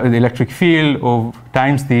force, the electric field,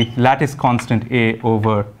 times the lattice constant a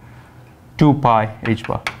over 2 pi h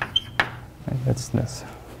bar. That's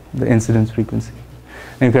the incidence frequency.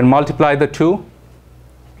 And you can multiply the two,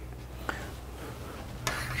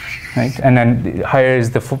 right? And then higher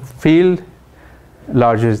is the field,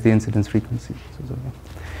 larger is the incidence frequency.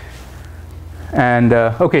 And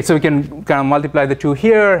okay, so we can kind of multiply the two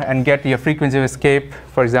here and get your frequency of escape,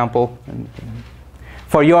 for example.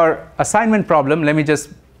 For your assignment problem, let me just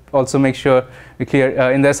also make sure we're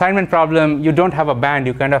clear. In the assignment problem, you don't have a band.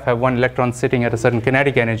 You kind of have one electron sitting at a certain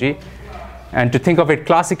kinetic energy. And to think of it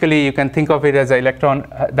classically, you can think of it as an electron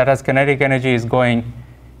that has kinetic energy is going,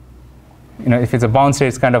 if it's a bound state,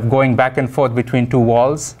 it's kind of going back and forth between two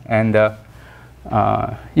walls. And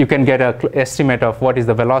you can get an estimate of what is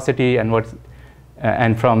the velocity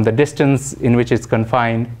and from the distance in which it's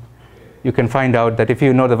confined, you can find out that if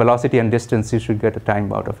you know the velocity and distance, you should get a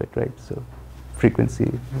time out of it, right? So frequency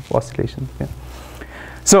of oscillation. Yeah.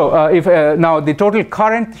 So if now the total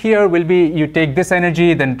current here will be, you take this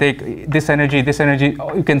energy, then take this energy, this energy.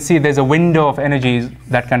 You can see there's a window of energies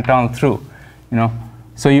that can tunnel through,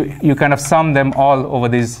 So you kind of sum them all over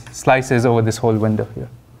these slices over this whole window here.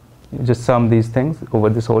 You just sum these things over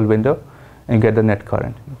this whole window and get the net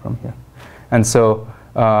current from here. And so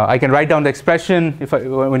I can write down the expression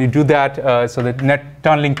when you do that. So the net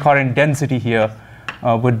tunneling current density here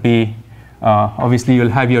would be, obviously you'll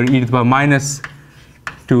have your e to the power minus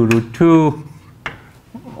 2 root 2,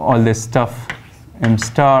 all this stuff, m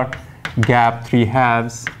star, gap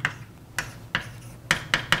 3/2,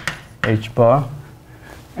 h bar,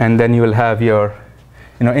 and then you will have your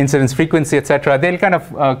incidence frequency, etc. They'll kind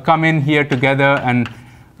of come in here together, and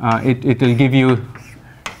it will give you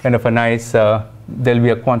kind of a nice, there'll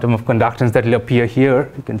be a quantum of conductance that will appear here.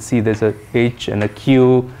 You can see there's a h and a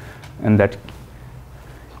q, and that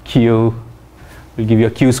q will give you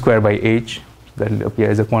a q square by h. that will appear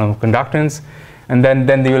as a quantum of conductance. And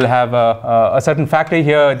then you will have a certain factor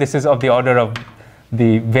here. This is of the order of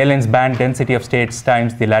the valence band density of states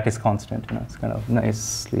times the lattice constant. You know, it's kind of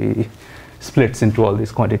nicely splits into all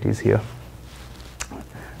these quantities here.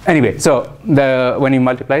 Anyway, so when you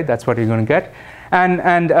multiply, that's what you're going to get.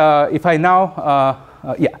 And if I now,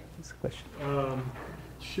 yeah, that's a question.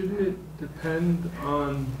 Shouldn't it depend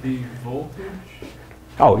on the voltage?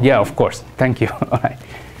 Oh, yeah, of course. Thank you. All right.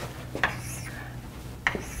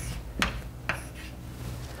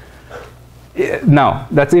 Now,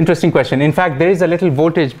 that's an interesting question. In fact, there is a little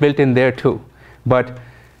voltage built in there too. But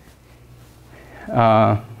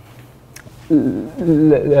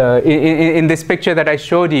in this picture that I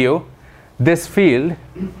showed you, this field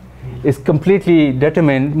is completely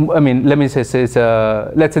determined. I mean, let me say,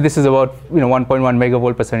 let's say this is about 1.1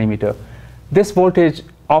 megavolt per centimeter. This voltage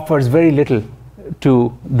offers very little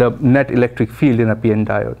to the net electric field in a PN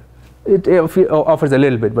diode. It offers a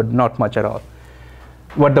little bit, but not much at all.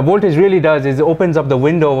 What the voltage really does is it opens up the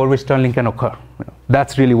window over which tunneling can occur.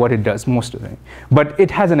 That's really what it does most of the time. But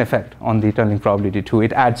it has an effect on the tunneling probability too.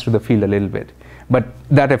 It adds to the field a little bit. But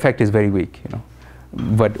that effect is very weak.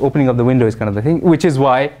 But opening up the window is kind of the thing, which is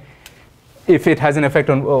why if it has an effect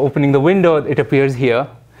on opening the window, it appears here.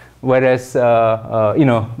 Whereas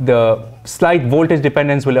the slight voltage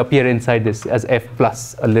dependence will appear inside this as F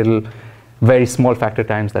plus a little very small factor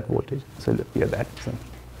times that voltage. So it'll appear that. So.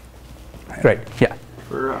 Right, yeah.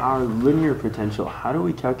 For our linear potential, how do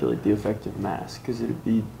we calculate the effective mass? Because it'd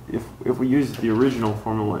be, if we use the original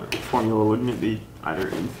formula, wouldn't it be either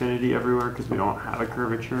infinity everywhere because we don't have a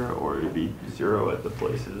curvature, or it'd be 0 at the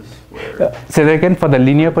places where... Say that again, for the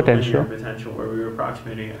linear potential? Linear potential, where we were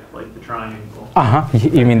approximating it like the triangle.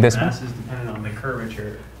 You mean this one? Mass is dependent on the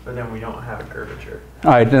curvature, but then we don't have a curvature.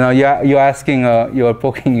 All right, now you're asking, you're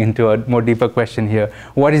poking into a more deeper question here.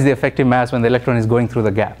 What is the effective mass when the electron is going through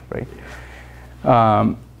the gap, right?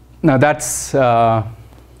 Now that's,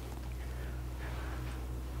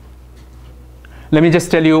 let me just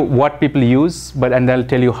tell you what people use, and I'll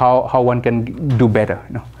tell you how one can do better.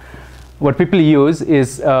 What people use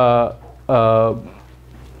is, you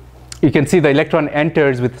can see the electron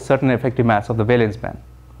enters with a certain effective mass of the valence band,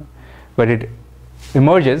 but it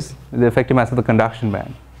emerges with the effective mass of the conduction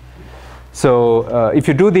band. So if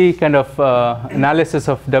you do the kind of analysis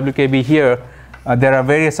of WKB here, there are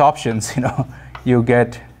various options. You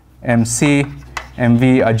get MC,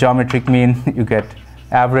 MV, a geometric mean, you get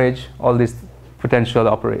average, all these potential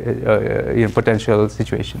potential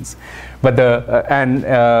situations. But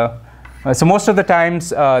so most of the times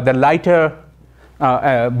the lighter,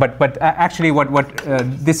 but actually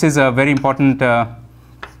this is a very important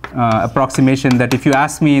approximation, that if you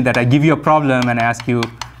ask me that I give you a problem and I ask you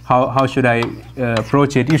how should I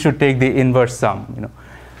approach it, you should take the inverse sum.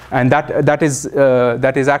 And that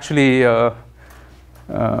is actually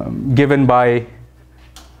given by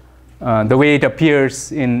the way it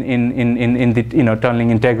appears in the tunneling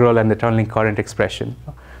integral and the tunneling current expression.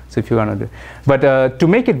 So if you want to do, but to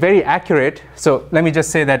make it very accurate, so let me just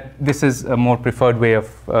say that this is a more preferred way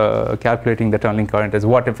of calculating the tunneling current, is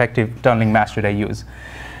what effective tunneling mass should I use.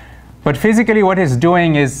 But physically, what it's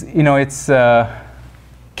doing is, it's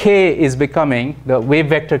K is becoming, the wave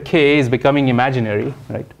vector K is becoming imaginary,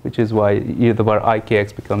 right? Which is why e to the power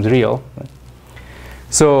ikx becomes real. Right?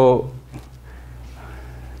 So,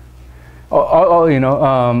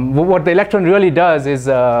 what the electron really does is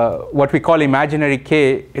what we call imaginary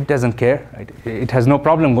K. It doesn't care. Right? It has no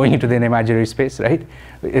problem going into the imaginary space, right?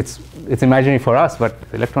 It's imaginary for us, but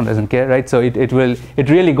the electron doesn't care, right? So it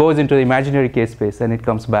really goes into the imaginary K space and it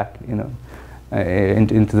comes back,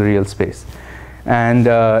 into the real space. And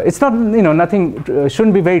it's not, nothing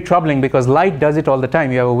shouldn't be very troubling, because light does it all the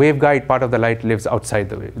time. You have a waveguide, part of the light lives outside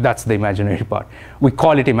the wave. That's the imaginary part. We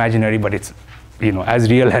call it imaginary, but it's, as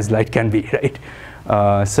real as light can be, right?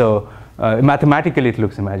 Mathematically, it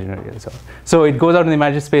looks imaginary. So it goes out in the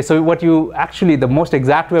imaginary space. So what you actually, the most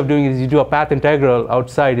exact way of doing it is you do a path integral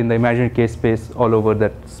outside in the imaginary K space all over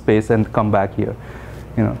that space and come back here.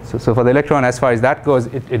 So for the electron, as far as that goes,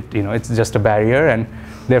 it's just a barrier, and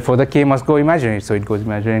therefore the K must go imaginary. So it goes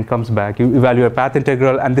imaginary and comes back. You evaluate a path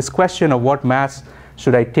integral, and this question of what mass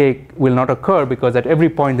should I take will not occur, because at every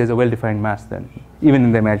point there's a well-defined mass then, even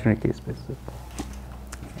in the imaginary K space.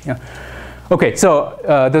 Yeah. Okay, so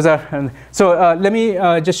those are. Let me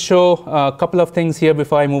just show a couple of things here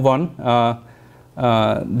before I move on.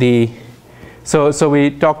 So we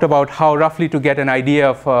talked about how roughly to get an idea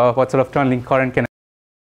of what sort of tunneling current can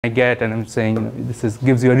I get, and I'm saying this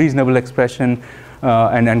gives you a reasonable expression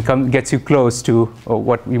and gets you close to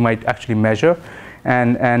what we might actually measure,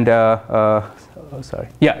 and oh, sorry.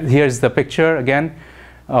 Yeah, here's the picture again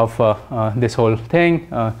of this whole thing.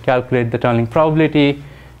 Calculate the tunneling probability,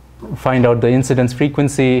 find out the incidence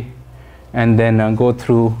frequency, and then go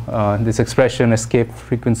through this expression, escape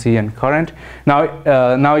frequency and current.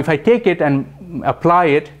 Now if I take it and apply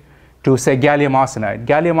it to, say, gallium arsenide.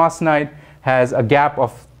 Gallium arsenide has a gap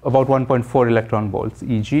of about 1.4 electron volts,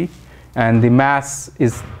 EG, and the mass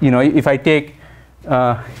is, if I take,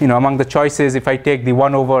 among the choices, if I take the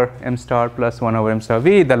 1 over m star plus 1 over m star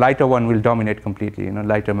v, the lighter one will dominate completely,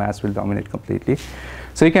 lighter mass will dominate completely.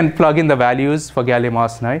 So you can plug in the values for gallium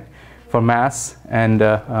arsenide for mass and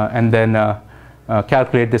then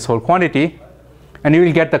calculate this whole quantity, and you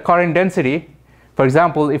will get the current density. For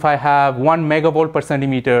example, if I have 1 megavolt per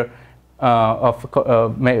centimeter of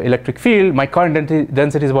electric field, my current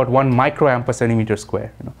density is about 1 microamp per centimeter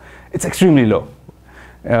square. It's extremely low.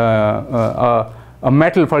 A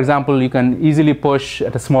metal, for example, you can easily push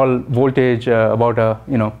at a small voltage about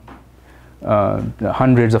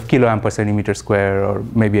hundreds of kiloamp per centimeter square, or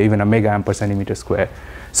maybe even a megaamp per centimeter square.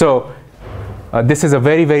 So this is a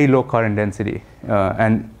very, very low current density,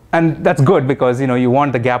 and that's good because you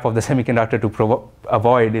want the gap of the semiconductor to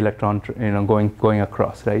avoid electron going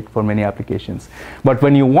across, right, for many applications. But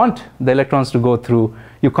when you want the electrons to go through,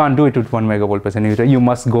 you can't do it with 1 megavolt per centimeter. You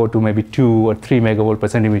must go to maybe 2 or 3 megavolt per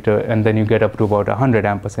centimeter, and then you get up to about 100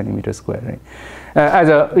 amp per centimeter square, right? As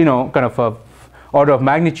a kind of a order of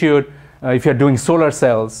magnitude, if you're doing solar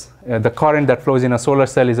cells, the current that flows in a solar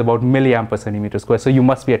cell is about milliamp per centimeter square. So you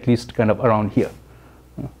must be at least kind of around here.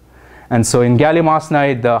 And so in gallium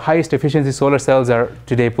arsenide, the highest efficiency solar cells are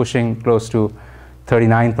today pushing close to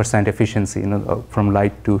 39% efficiency, from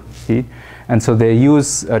light to heat. And so they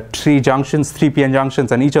use 3 junctions, 3 p-n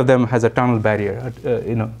junctions, and each of them has a tunnel barrier.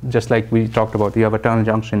 Just like we talked about, you have a tunnel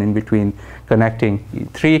junction in between connecting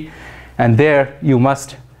 3, and there you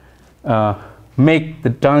must make the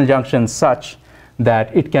tunnel junction such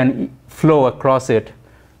that it can flow across it,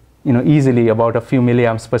 easily about a few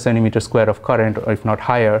milliamps per centimeter square of current, or if not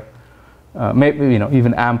higher. Maybe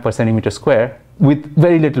even amp per centimeter square with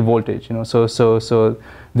very little voltage. So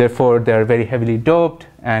therefore they are very heavily doped,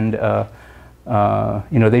 and the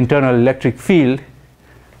internal electric field,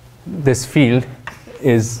 this field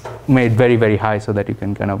is made very, very high so that you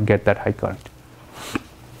can kind of get that high current.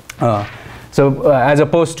 As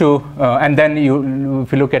opposed to, and then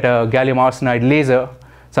if you look at a gallium arsenide laser,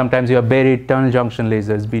 sometimes you have buried tunnel junction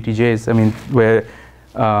lasers, BTJs. Where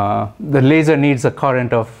the laser needs a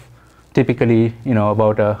current of typically,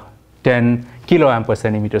 about a 10 kiloamp per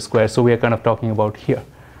centimeter square. So we are kind of talking about here.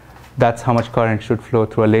 That's how much current should flow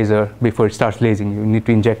through a laser before it starts lasing. You need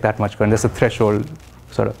to inject that much current. That's a threshold,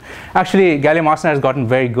 sort of. Actually, gallium arsenide has gotten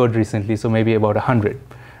very good recently, so maybe about 100.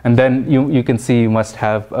 And then you can see you must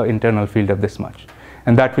have an internal field of this much.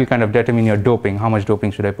 And that will kind of determine your doping. How much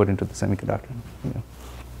doping should I put into the semiconductor?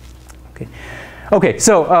 Okay.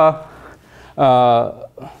 So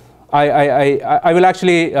I will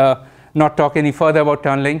actually not talk any further about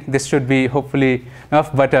tunneling. This should be hopefully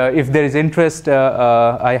enough. But if there is interest,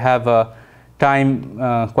 I have time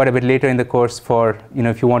quite a bit later in the course for,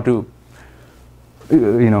 if you want to,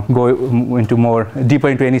 go into more deeper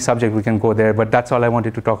into any subject, we can go there. But that's all I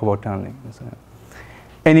wanted to talk about tunneling. So,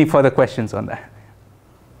 any further questions on that?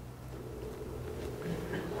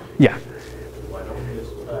 Yeah. Why don't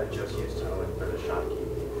we just use tunneling for the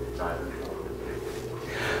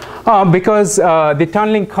Schottky because the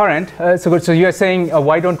tunneling current, so you are saying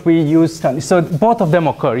why don't we use tunneling? So both of them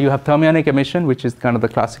occur. You have thermionic emission, which is kind of the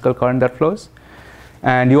classical current that flows.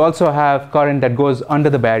 And you also have current that goes under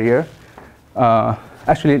the barrier.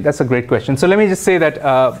 Actually, that's a great question. So let me just say that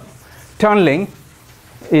tunneling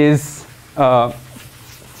is the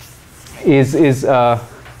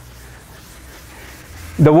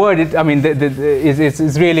word,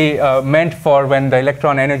 is really meant for when the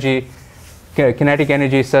electron energy, kinetic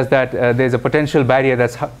energy says that there's a potential barrier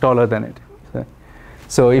that's taller than it.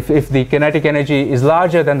 So if the kinetic energy is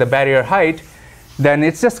larger than the barrier height, then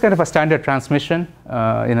it's just kind of a standard transmission.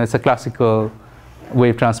 It's a classical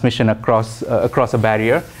wave transmission across a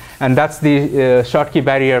barrier. And that's the Schottky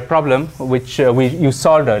barrier problem, which you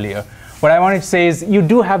solved earlier. What I wanted to say is you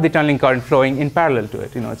do have the tunneling current flowing in parallel to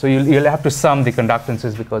it. So you'll have to sum the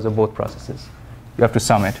conductances because of both processes. You have to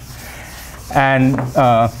sum it. And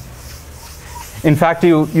in fact,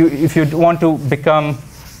 if you want to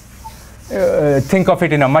think of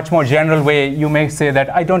it in a much more general way, you may say that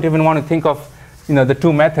I don't even want to think of the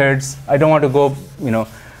two methods. I don't want to go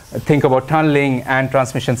think about tunneling and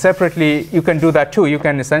transmission separately. You can do that too. You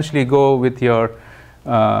can essentially go with your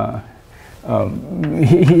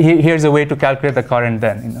here's a way to calculate the current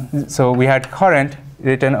then. So we had current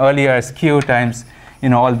written earlier as Q times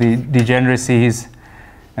all the degeneracies,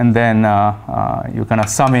 and then you're kind of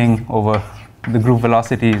summing over the group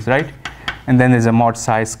velocities, right? And then there's a mod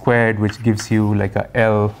psi squared, which gives you like a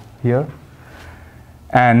L here,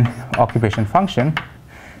 and occupation function.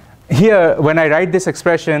 Here, when I write this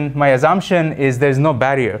expression, my assumption is there's no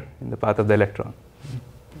barrier in the path of the electron.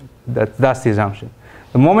 That's the assumption.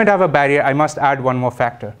 The moment I have a barrier, I must add one more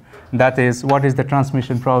factor. That is, what is the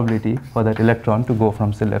transmission probability for that electron to go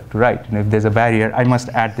from left to right? And if there's a barrier, I must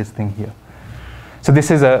add this thing here. So this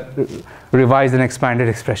is a revised and expanded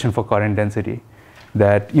expression for current density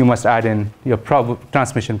that you must add in your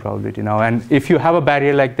transmission probability now. And if you have a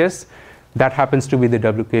barrier like this, that happens to be the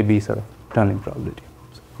WKB sort of tunneling probability.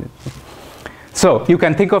 So you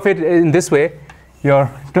can think of it in this way. Your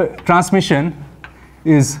transmission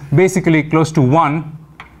is basically close to 1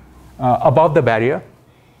 above the barrier,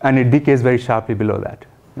 and it decays very sharply below that.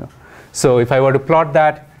 So if I were to plot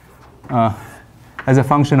that as a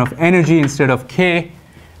function of energy instead of k,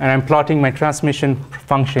 and I'm plotting my transmission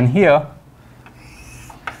function here,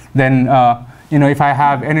 then if I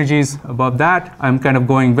have energies above that, I'm kind of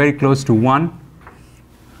going very close to 1.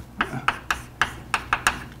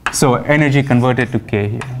 So energy converted to k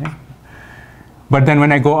here. Right? But then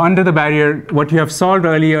when I go under the barrier, what you have solved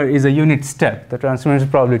earlier is a unit step. The transmission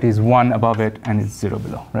probability is 1 above it, and it's 0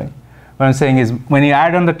 below. Right? What I'm saying is, when you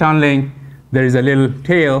add on the tunneling, there is a little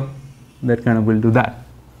tail that kind of will do that.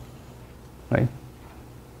 Right?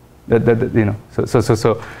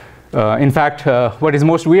 In fact, what is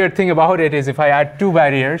most weird thing about it is if I add 2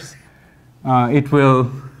 barriers, it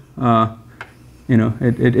will,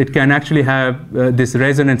 it can actually have this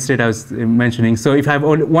resonance state I was mentioning. So if I have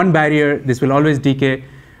only 1 barrier, this will always decay.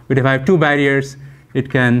 But if I have 2 barriers, it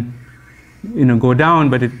can, go down,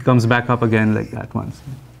 but it comes back up again like that once.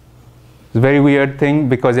 It's a very weird thing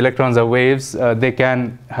because electrons are waves. They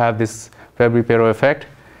can have this Fabry-Perot effect.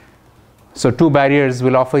 So 2 barriers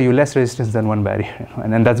will offer you less resistance than 1 barrier,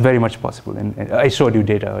 and then that's very much possible. And I showed you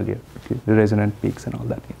data earlier, the resonant peaks and all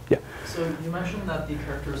that. Yeah. So you mentioned that the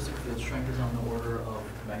characteristic field strength is on the order of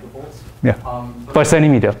megavolts. Yeah. Per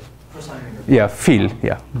centimeter. Per centimeter. Yeah. Field.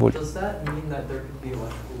 Yeah. Volt. Does that mean that there could be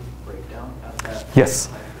electrical breakdown at that? Yes.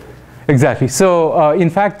 Exactly. So in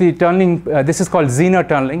fact, the tunneling, this is called Zener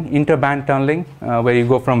tunneling, interband tunneling, where you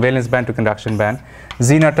go from valence band to conduction band.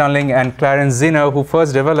 Zener tunneling, and Clarence Zener, who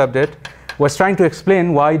first developed it, was trying to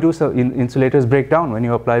explain why do insulators break down when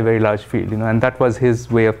you apply very large field, and that was his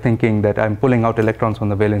way of thinking, that I'm pulling out electrons from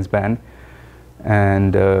the valence band.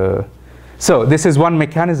 And so this is one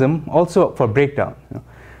mechanism also for breakdown.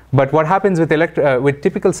 But what happens with with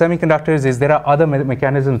typical semiconductors is there are other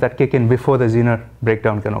mechanisms that kick in before the Zener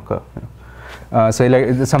breakdown can occur. So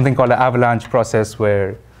there's something called an avalanche process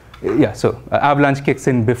where, avalanche kicks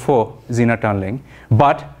in before Zener tunneling,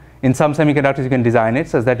 but in some semiconductors you can design it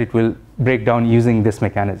such that it will break down using this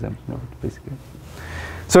mechanism, basically.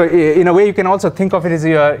 So in a way you can also think of it as,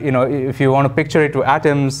 if you want to picture it to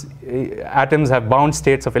atoms, atoms have bound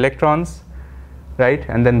states of electrons, right?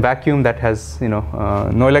 And then vacuum that has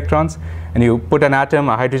no electrons, and you put an atom,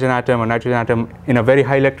 a hydrogen atom or nitrogen atom in a very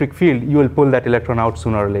high electric field, you will pull that electron out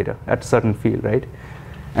sooner or later at a certain field, right?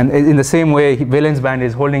 And in the same way, valence band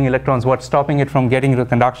is holding electrons. What's stopping it from getting to the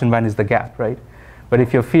conduction band is the gap, right? But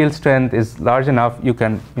if your field strength is large enough, you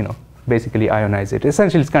can basically ionize it.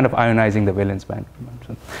 Essentially, it's kind of ionizing the valence band.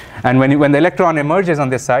 And when the electron emerges on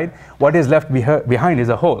this side, what is left behind is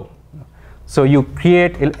a hole. So you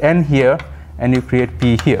create N here, and you create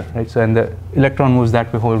P here, right? So and the electron moves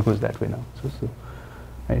that way, hole goes that way now.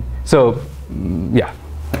 Right? So yeah.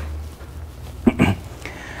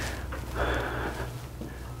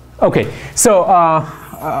 Okay, so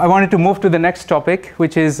I wanted to move to the next topic,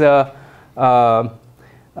 which is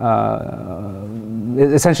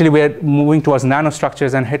essentially we're moving towards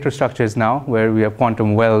nanostructures and heterostructures now, where we have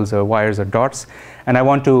quantum wells or wires or dots. And I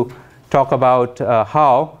want to talk about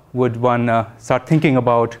how would one start thinking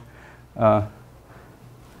about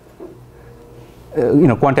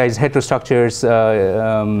quantized heterostructures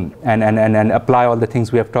and apply all the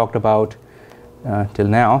things we have talked about till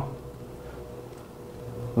now.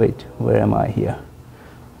 Wait, where am I here?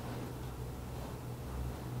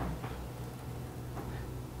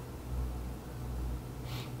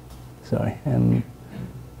 Sorry,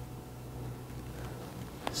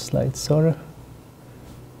 slide sorter.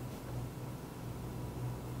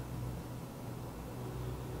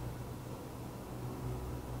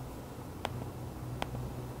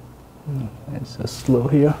 It's so slow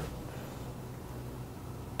here.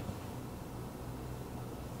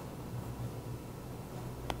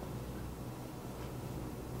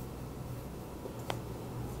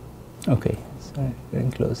 Okay, Sorry,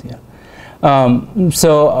 getting close, yeah.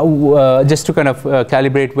 Just to kind of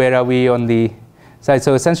calibrate where are we on the side.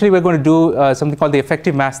 So essentially we're going to do something called the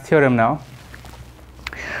effective mass theorem now,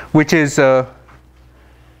 which is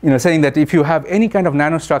saying that if you have any kind of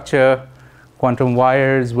nanostructure, quantum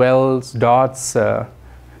wires, wells, dots,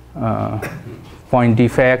 point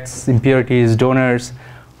defects, impurities, donors,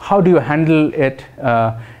 how do you handle it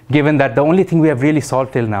given that the only thing we have really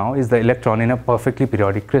solved till now is the electron in a perfectly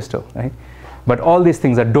periodic crystal, right? But all these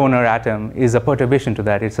things, a donor atom is a perturbation to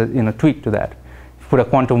that, it's a tweak to that. If you put a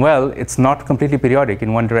quantum well, it's not completely periodic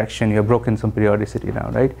in one direction, you have broken some periodicity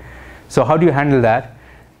now, right? So how do you handle that?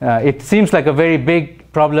 It seems like a very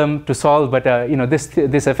big problem to solve, but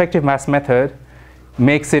this effective mass method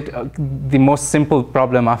makes it the most simple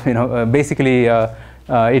problem of, basically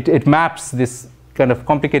it maps this kind of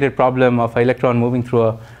complicated problem of an electron moving through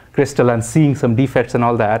a crystal and seeing some defects and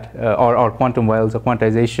all that, or quantum wells or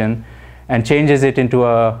quantization, and changes it into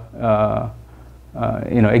a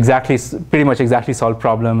pretty much exactly solved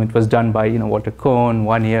problem. It was done by Walter Kohn,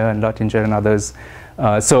 1 year, and Lottinger and others.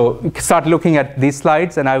 So start looking at these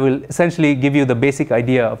slides, and I will essentially give you the basic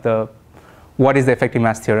idea of what is the effective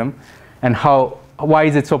mass theorem, and why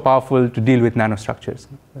is it so powerful to deal with nanostructures.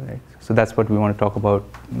 Right? So that's what we want to talk about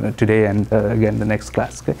today, and again the next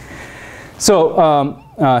class. Okay? So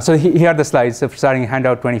here are the slides, so starting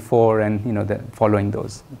handout 24, and following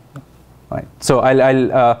those. Right. So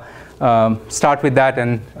I'll start with that,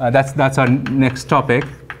 and that's our next topic,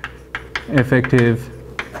 effective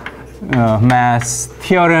mass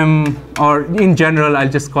theorem, or in general I'll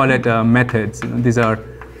just call it methods. These are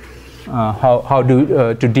how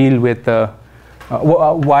to deal with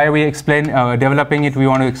why are we developing it. We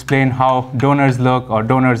want to explain how donors look, or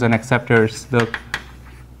donors and acceptors look,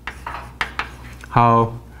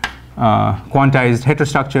 how quantized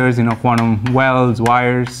heterostructures, quantum wells,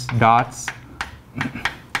 wires, dots.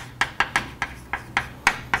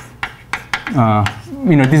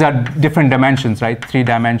 These are different dimensions, right? 2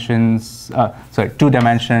 dimensions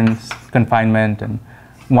confinement, and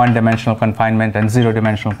 1-dimensional confinement, and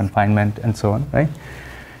 0-dimensional confinement, and so on, right?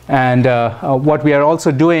 And what we are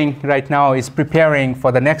also doing right now is preparing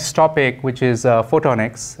for the next topic, which is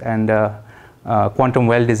photonics and quantum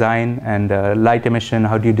well design and light emission.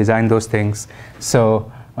 How do you design those things?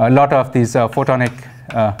 So a lot of these photonic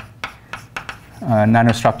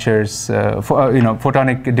nanostructures,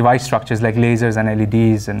 photonic device structures like lasers and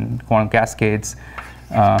LEDs and quantum cascades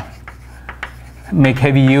make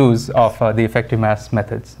heavy use of the effective mass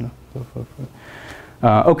methods.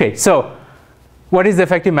 Okay, so what is the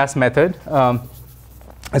effective mass method?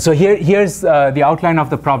 So here's the outline of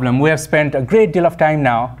the problem. We have spent a great deal of time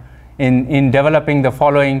now in developing the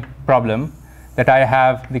following problem, that I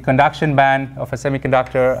have the conduction band of a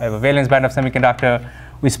semiconductor, I have a valence band of semiconductor.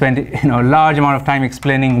 We spent a large amount of time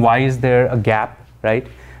explaining why is there a gap, right?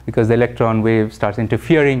 Because the electron wave starts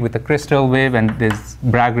interfering with the crystal wave, and there's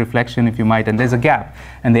Bragg reflection, if you might, and there's a gap.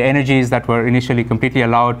 And the energies that were initially completely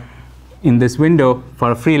allowed in this window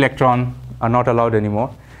for a free electron are not allowed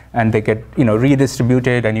anymore, and they get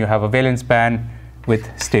redistributed, and you have a valence band with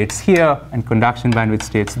states here and conduction band with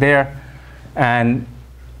states there. And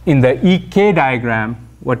in the EK diagram,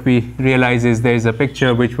 what we realize is there's a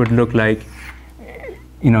picture which would look like,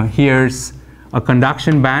 here's a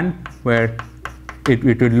conduction band where it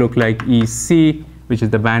would look like EC, which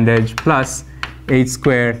is the band edge, plus h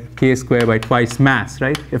squared k squared by twice mass,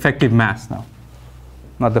 right? Effective mass now.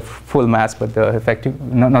 Not the full mass, but the effective,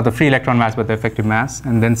 not the free electron mass, but the effective mass.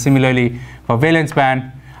 And then similarly, for valence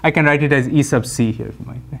band, I can write it as E sub c here.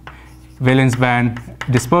 Valence band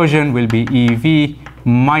dispersion will be EV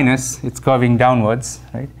minus, it's curving downwards,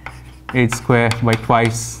 right? H squared by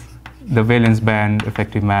twice the valence band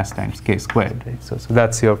effective mass times k squared, right? So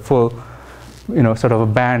that's your full, sort of a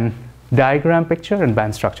band diagram picture and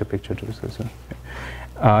band structure picture too.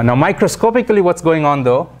 Now microscopically, what's going on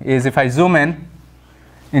though is if I zoom in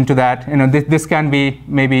into that, this can be,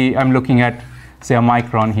 maybe I'm looking at, say, a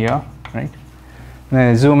micron here, right? And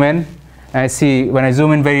I zoom in, and I see, when I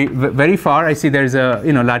zoom in very, very far, I see there's a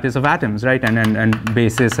lattice of atoms, right? And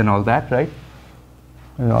bases and all that, right?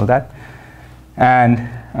 And all that. And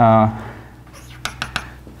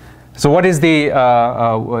so what is the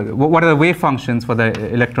what are the wave functions for the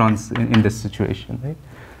electrons in this situation, right?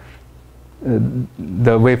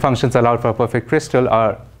 The wave functions allowed for a perfect crystal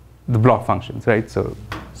are the block functions, right? So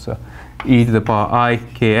e to the power I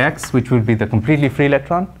kx, which would be the completely free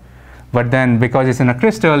electron. But then because it's in a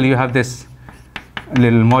crystal, you have this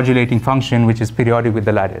little modulating function which is periodic with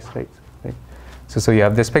the lattice, right? So you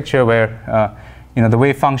have this picture where the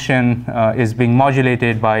wave function is being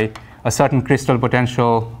modulated by a certain crystal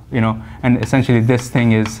potential and essentially this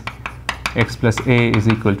thing is x plus a is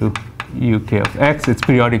equal to uk of x. It's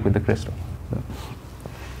periodic with the crystal. So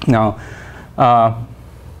now,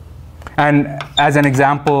 and as an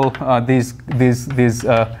example, these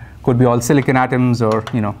could be all silicon atoms, or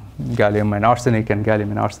gallium and arsenic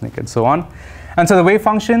and so on. And so the wave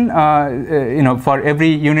function, for every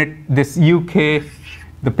unit, this uk,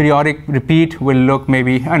 the periodic repeat will look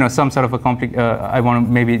maybe, I know, some sort of a I want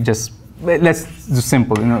to maybe just, let's do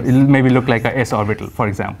simple, it'll maybe look like a s orbital, for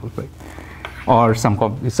example, right? Or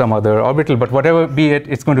some other orbital, but whatever be it,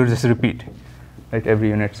 it's going to just repeat, right, every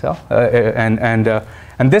unit cell.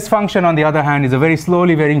 And this function, on the other hand, is a very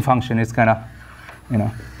slowly varying function. It's kind of,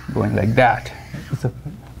 going like that. It's a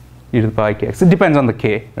e to the power kx. It depends on the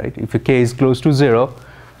k, right? If the k is close to 0,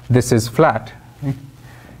 this is flat. Right?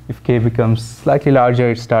 If k becomes slightly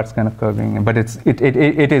larger, it starts kind of curving. But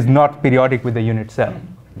it is not periodic with the unit cell.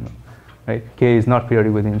 Right? K is not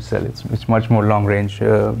periodic with the unit cell. It's much more long range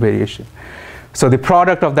variation. So the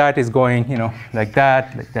product of that is going, like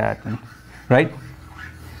that, right?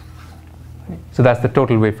 So that's the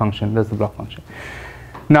total wave function. That's the block function.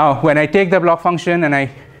 Now, when I take the block function and I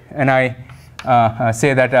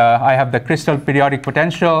say that I have the crystal periodic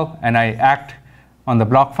potential, and I act on the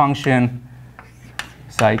block function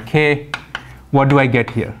psi k, what do I get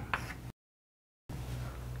here?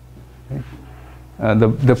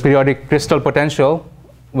 The periodic crystal potential,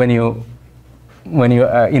 when you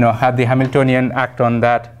have the Hamiltonian act on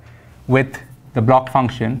that with the block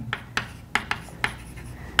function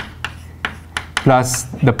plus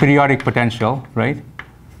the periodic potential, right?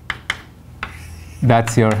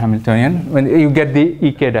 That's your Hamiltonian. When you get the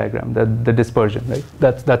EK diagram, the dispersion, right?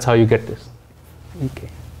 That's how you get this. EK.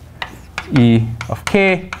 E of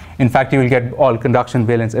k. In fact, you will get all conduction,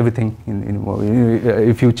 valence, everything.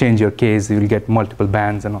 If you change your k's, you will get multiple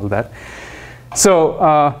bands and all that. So,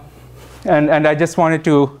 and I just wanted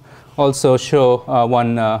to also show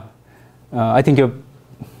one. I think just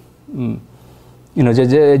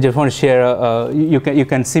want to share. You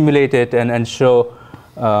can simulate it and show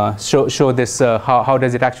this. How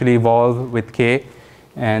does it actually evolve with k,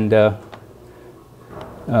 and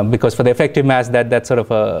because for the effective mass, that's sort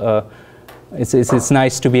of a it's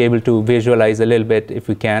nice to be able to visualize a little bit if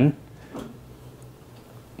we can.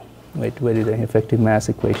 Wait, where is the effective mass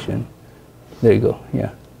equation? There you go.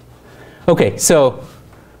 Yeah. Okay, so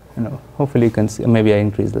hopefully you can see. Maybe I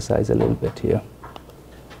increase the size a little bit here.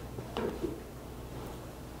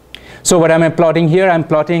 So what am I plotting here? I'm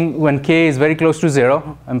plotting when k is very close to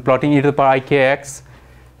 0. I'm plotting e to the power I kx.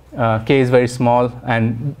 K is very small,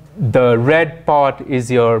 and the red part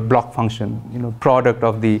is your block function. Product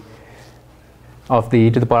of the e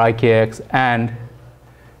to the power I kx and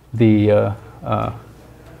the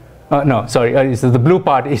no, sorry. So the blue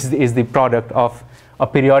part is the product of a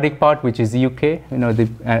periodic part, which is uk.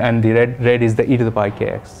 And the red is the e to the power I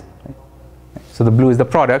kx. Right? So the blue is the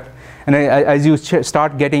product. And as you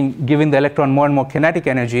start giving the electron more and more kinetic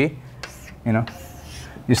energy,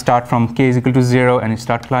 you start from k is equal to 0 and you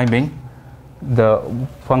start climbing. The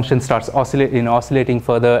function starts oscillating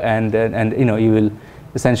further, and you will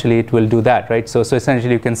essentially it will do that, right? So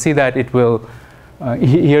essentially you can see that it will.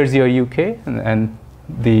 Here's your uk, and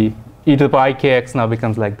the e to the power I kx now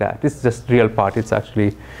becomes like that. This is just real part. It's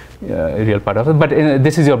actually a real part of it. But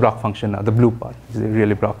this is your block function now. The blue part is a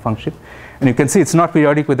really block function. And you can see it's not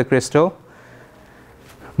periodic with the crystal.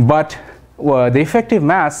 But the effective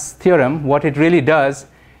mass theorem, what it really does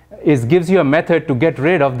is gives you a method to get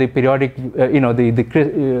rid of the periodic,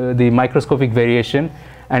 the microscopic variation.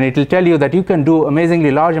 And it will tell you that you can do amazingly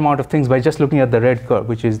large amount of things by just looking at the red curve,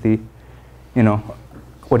 which is the,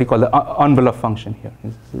 what you call the envelope function here.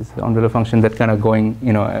 This is the envelope function that kind of going,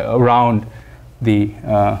 around the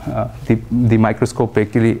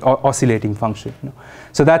microscopically oscillating function.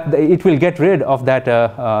 So that it will get rid of that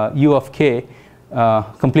u of k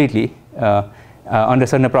completely under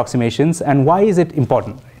certain approximations. And why is it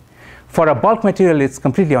important? For a bulk material, it's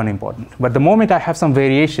completely unimportant. But the moment I have some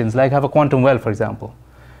variations, like I have a quantum well, for example.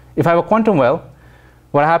 If I have a quantum well,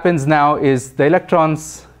 what happens now is the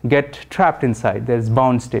electrons get trapped inside. There's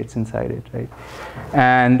bound states inside it, right?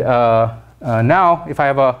 And now, if I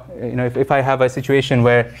have a, if I have a situation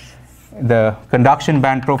where the conduction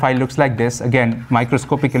band profile looks like this, again,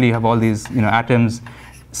 microscopically you have all these, atoms,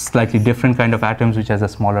 slightly different kind of atoms, which has a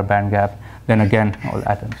smaller band gap than again all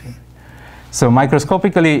atoms. So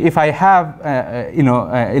microscopically, if I have,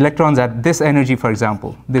 electrons at this energy, for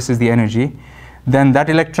example, this is the energy, then that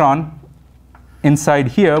electron inside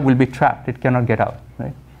here will be trapped. It cannot get out,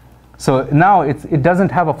 right? So now it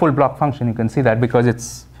doesn't have a full block function. You can see that because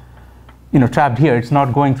it's trapped here. It's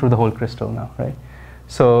not going through the whole crystal now, right?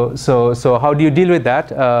 So how do you deal with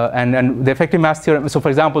that? And the effective mass theorem. So for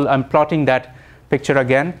example, I'm plotting that picture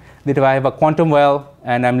again. That if I have a quantum well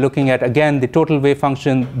and I'm looking at again the total wave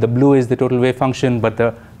function, the blue is the total wave function, but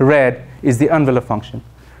the red is the envelope function.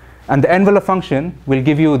 And the envelope function will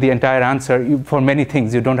give you the entire answer for many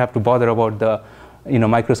things. You don't have to bother about the,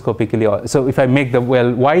 microscopically. So if I make the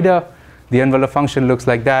well wider, the envelope function looks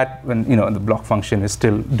like that. When the block function is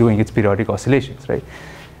still doing its periodic oscillations, right?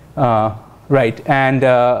 Right, and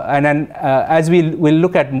then as we will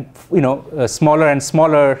look at smaller and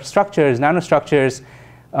smaller structures, nanostructures.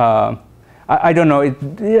 I don't know.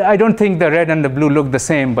 I don't think the red and the blue look the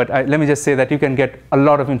same, but let me just say that you can get a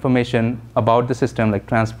lot of information about the system, like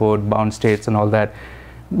transport, bound states, and all that,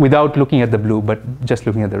 without looking at the blue, but just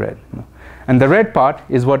looking at the red. And the red part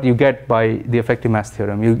is what you get by the effective mass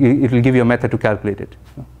theorem. It will give you a method to calculate it.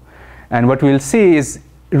 And what we'll see is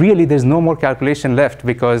really there's no more calculation left,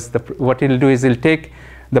 because what it'll do is it'll take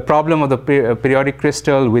the problem of the periodic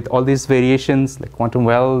crystal with all these variations, like quantum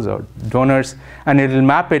wells or donors, and it'll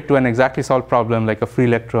map it to an exactly solved problem, like a free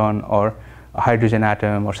electron or a hydrogen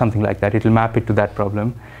atom or something like that. It'll map it to that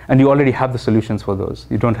problem, and you already have the solutions for those.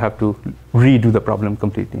 You don't have to redo the problem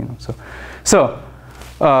completely. And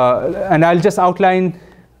I'll just outline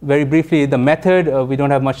very briefly the method. We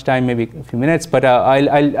don't have much time, maybe a few minutes, but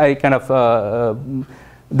I kind of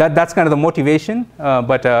that's kind of the motivation.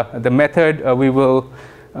 But the method we will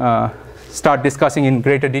start discussing in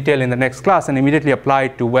greater detail in the next class, and immediately apply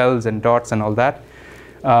it to wells and dots and all that.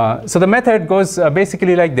 So the method goes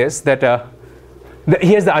basically like this, that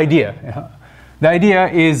here's the idea. The idea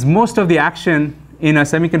is most of the action in a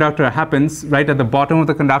semiconductor happens right at the bottom of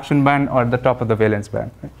the conduction band or the top of the valence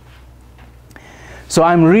band. Right? So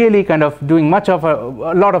I'm really kind of doing much of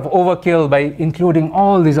a lot of overkill by including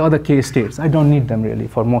all these other K states. I don't need them really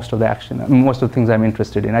for most of the action. Most of the things I'm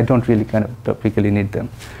interested in, I don't really kind of typically need them.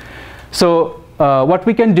 So what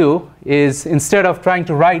we can do is, instead of trying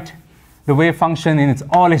to write the wave function in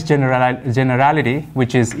all its generality,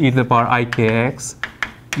 which is e to the power ikx,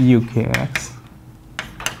 ukx,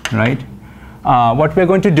 right? What we're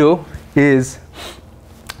going to do is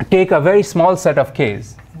take a very small set of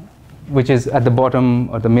Ks, which is at the bottom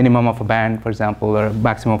or the minimum of a band, for example, or a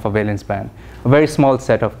maximum of a valence band, a very small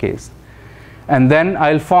set of Ks. And then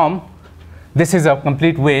I'll form, this is a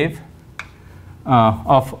complete wave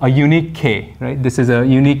of a unique K, right? This is a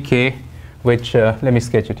unique K, which, let me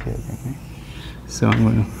sketch it here. Okay? So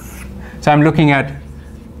I'm looking at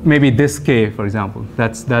maybe this K, for example.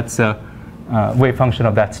 That's a wave function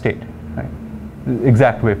of that state, right? The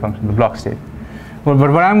exact wave function, the block state. But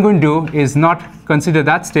what I'm going to do is not consider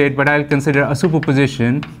that state, but I'll consider a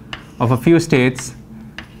superposition of a few states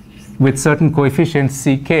with certain coefficients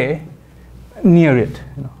Ck near it.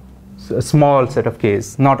 So a small set of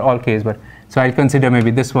Ks, not all Ks, but so I'll consider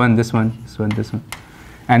maybe this one, this one, this one, this one.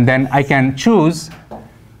 And then I can choose,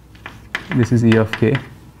 this is E of K.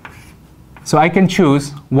 So I can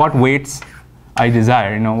choose what weights I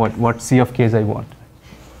desire, what C of Ks I want.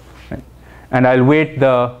 Right? And I'll weight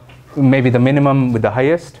maybe the minimum with the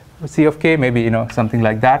highest C of K, maybe something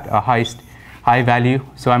like that, a high value.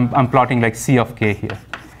 So I'm plotting like C of K here.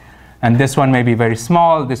 And this one may be very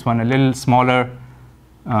small, this one a little smaller.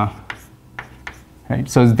 Right?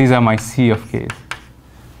 So these are my C of K.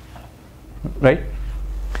 Right?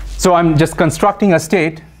 So I'm just constructing a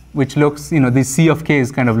state which looks, these C of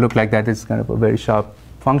K's kind of look like that. It's kind of a very sharp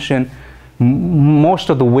function. Most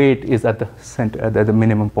of the weight is at the center, at the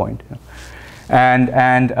minimum point. And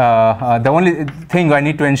the only thing I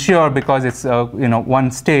need to ensure, because it's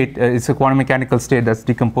one state, it's a quantum mechanical state that's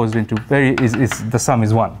decomposed into the sum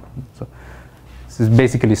is 1. So this is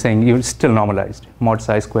basically saying you're still normalized. Mod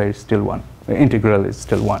psi square is still 1. The integral is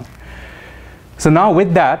still 1. So now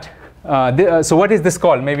with that, so what is this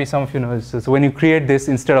called? Maybe some of you know. So when you create this,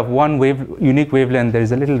 instead of one unique wavelength, there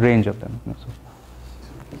is a little range of them.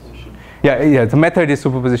 Yeah. The method is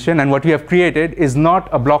superposition, and what we have created is not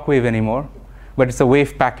a block wave anymore, but it's a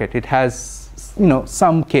wave packet. It has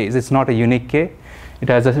some Ks. It's not a unique K. It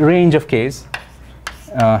has a range of Ks.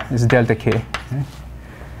 It's delta K. Right?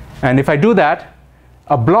 And if I do that,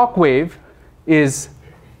 a block wave is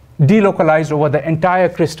delocalized over the entire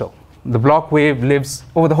crystal. The block wave lives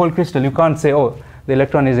over the whole crystal. You can't say, oh, the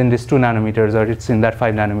electron is in this 2 nanometers or it's in that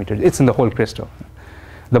 5 nanometers. It's in the whole crystal,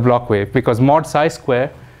 the block wave, because mod psi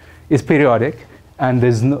square is periodic, and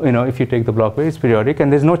there's no, if you take the block wave, it's periodic,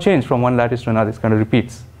 and there's no change from one lattice to another. It kind of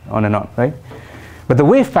repeats on and on, right? But the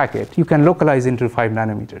wave packet, you can localize into 5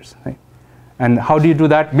 nanometers, right? And how do you do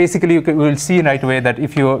that? Basically, you will see right away that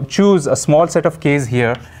if you choose a small set of Ks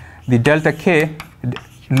here, the delta K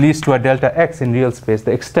leads to a delta X in real space,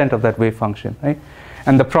 the extent of that wave function, right?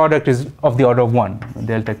 And the product is of the order of 1.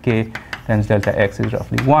 Delta K times delta X is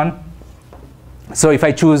roughly 1. So if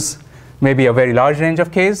I choose maybe a very large range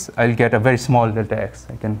of Ks, I'll get a very small delta X.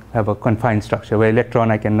 I can have a confined structure where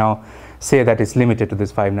electron I can now say that it's limited to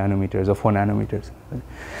this 5 nanometers or 4 nanometers.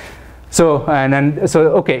 So,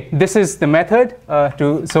 okay, this is the method.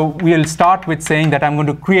 So we'll start with saying that I'm going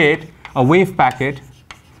to create a wave packet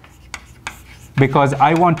because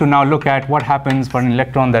I want to now look at what happens for an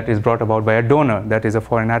electron that is brought about by a donor, that is a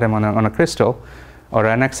foreign atom on a crystal, or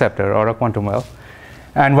an acceptor, or a quantum well.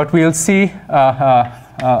 And what we'll see,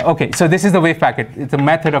 okay, so this is the wave packet. It's a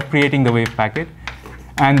method of creating the wave packet.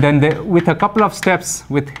 And then with a couple of steps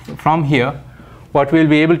from here, what we'll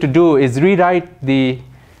be able to do is rewrite the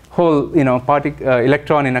whole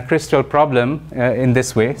electron in a crystal problem in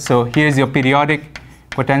this way. So here's your periodic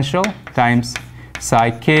potential times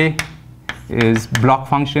psi k is block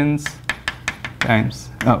functions times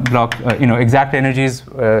exact energies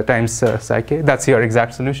times psi k. That's your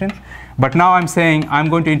exact solution. But now I'm saying I'm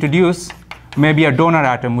going to introduce maybe a donor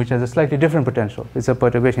atom which has a slightly different potential. It's a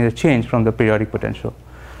perturbation, it's a change from the periodic potential.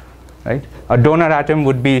 Right? A donor atom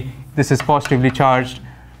would be, this is positively charged,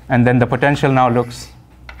 and then the potential now looks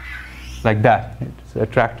like that. It's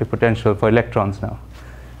attractive potential for electrons now.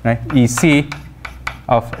 Right? EC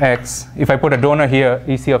of X, if I put a donor here,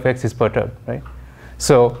 EC of X is perturbed. Right?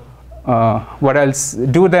 So what I'll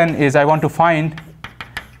do then is I want to find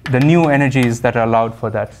the new energies that are allowed for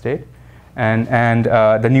that state, and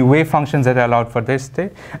the new wave functions that are allowed for this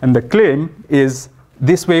state. And the claim is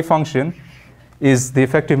this wave function is the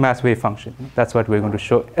effective mass wave function. That's what we're going to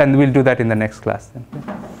show, and we'll do that in the next class then.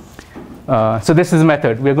 So this is a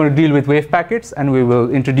method. We're going to deal with wave packets, and we will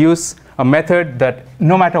introduce a method that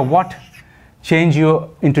no matter what change you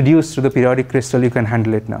introduce to the periodic crystal, you can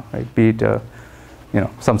handle it now, right? Be it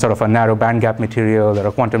some sort of a narrow band gap material or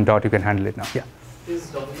a quantum dot, you can handle it now. Yeah. Is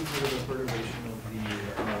W due to the perturbation of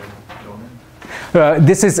the donor?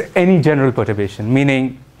 This is any general perturbation,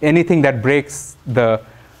 meaning anything that breaks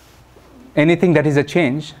anything that is a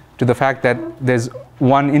change to the fact that there's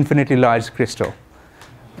one infinitely large crystal.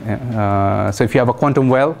 So if you have a quantum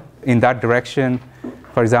well in that direction,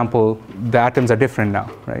 for example, the atoms are different now,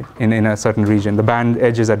 right? In a certain region, the band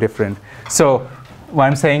edges are different. So what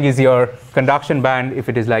I'm saying is your conduction band, if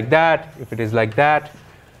it is like that, if it is like that,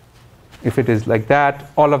 if it is like that,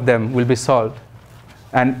 all of them will be solved.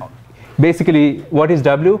 And basically, what is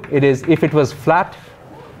W? It is, if it was flat,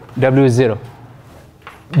 W is 0.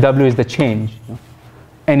 W is the change.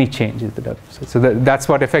 Any change is the W. So that's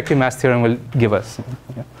what effective mass theorem will give us.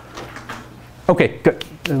 Yeah. Okay, good.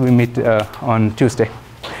 We meet on Tuesday.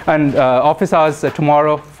 And office hours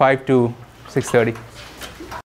tomorrow, 5 to 6:30.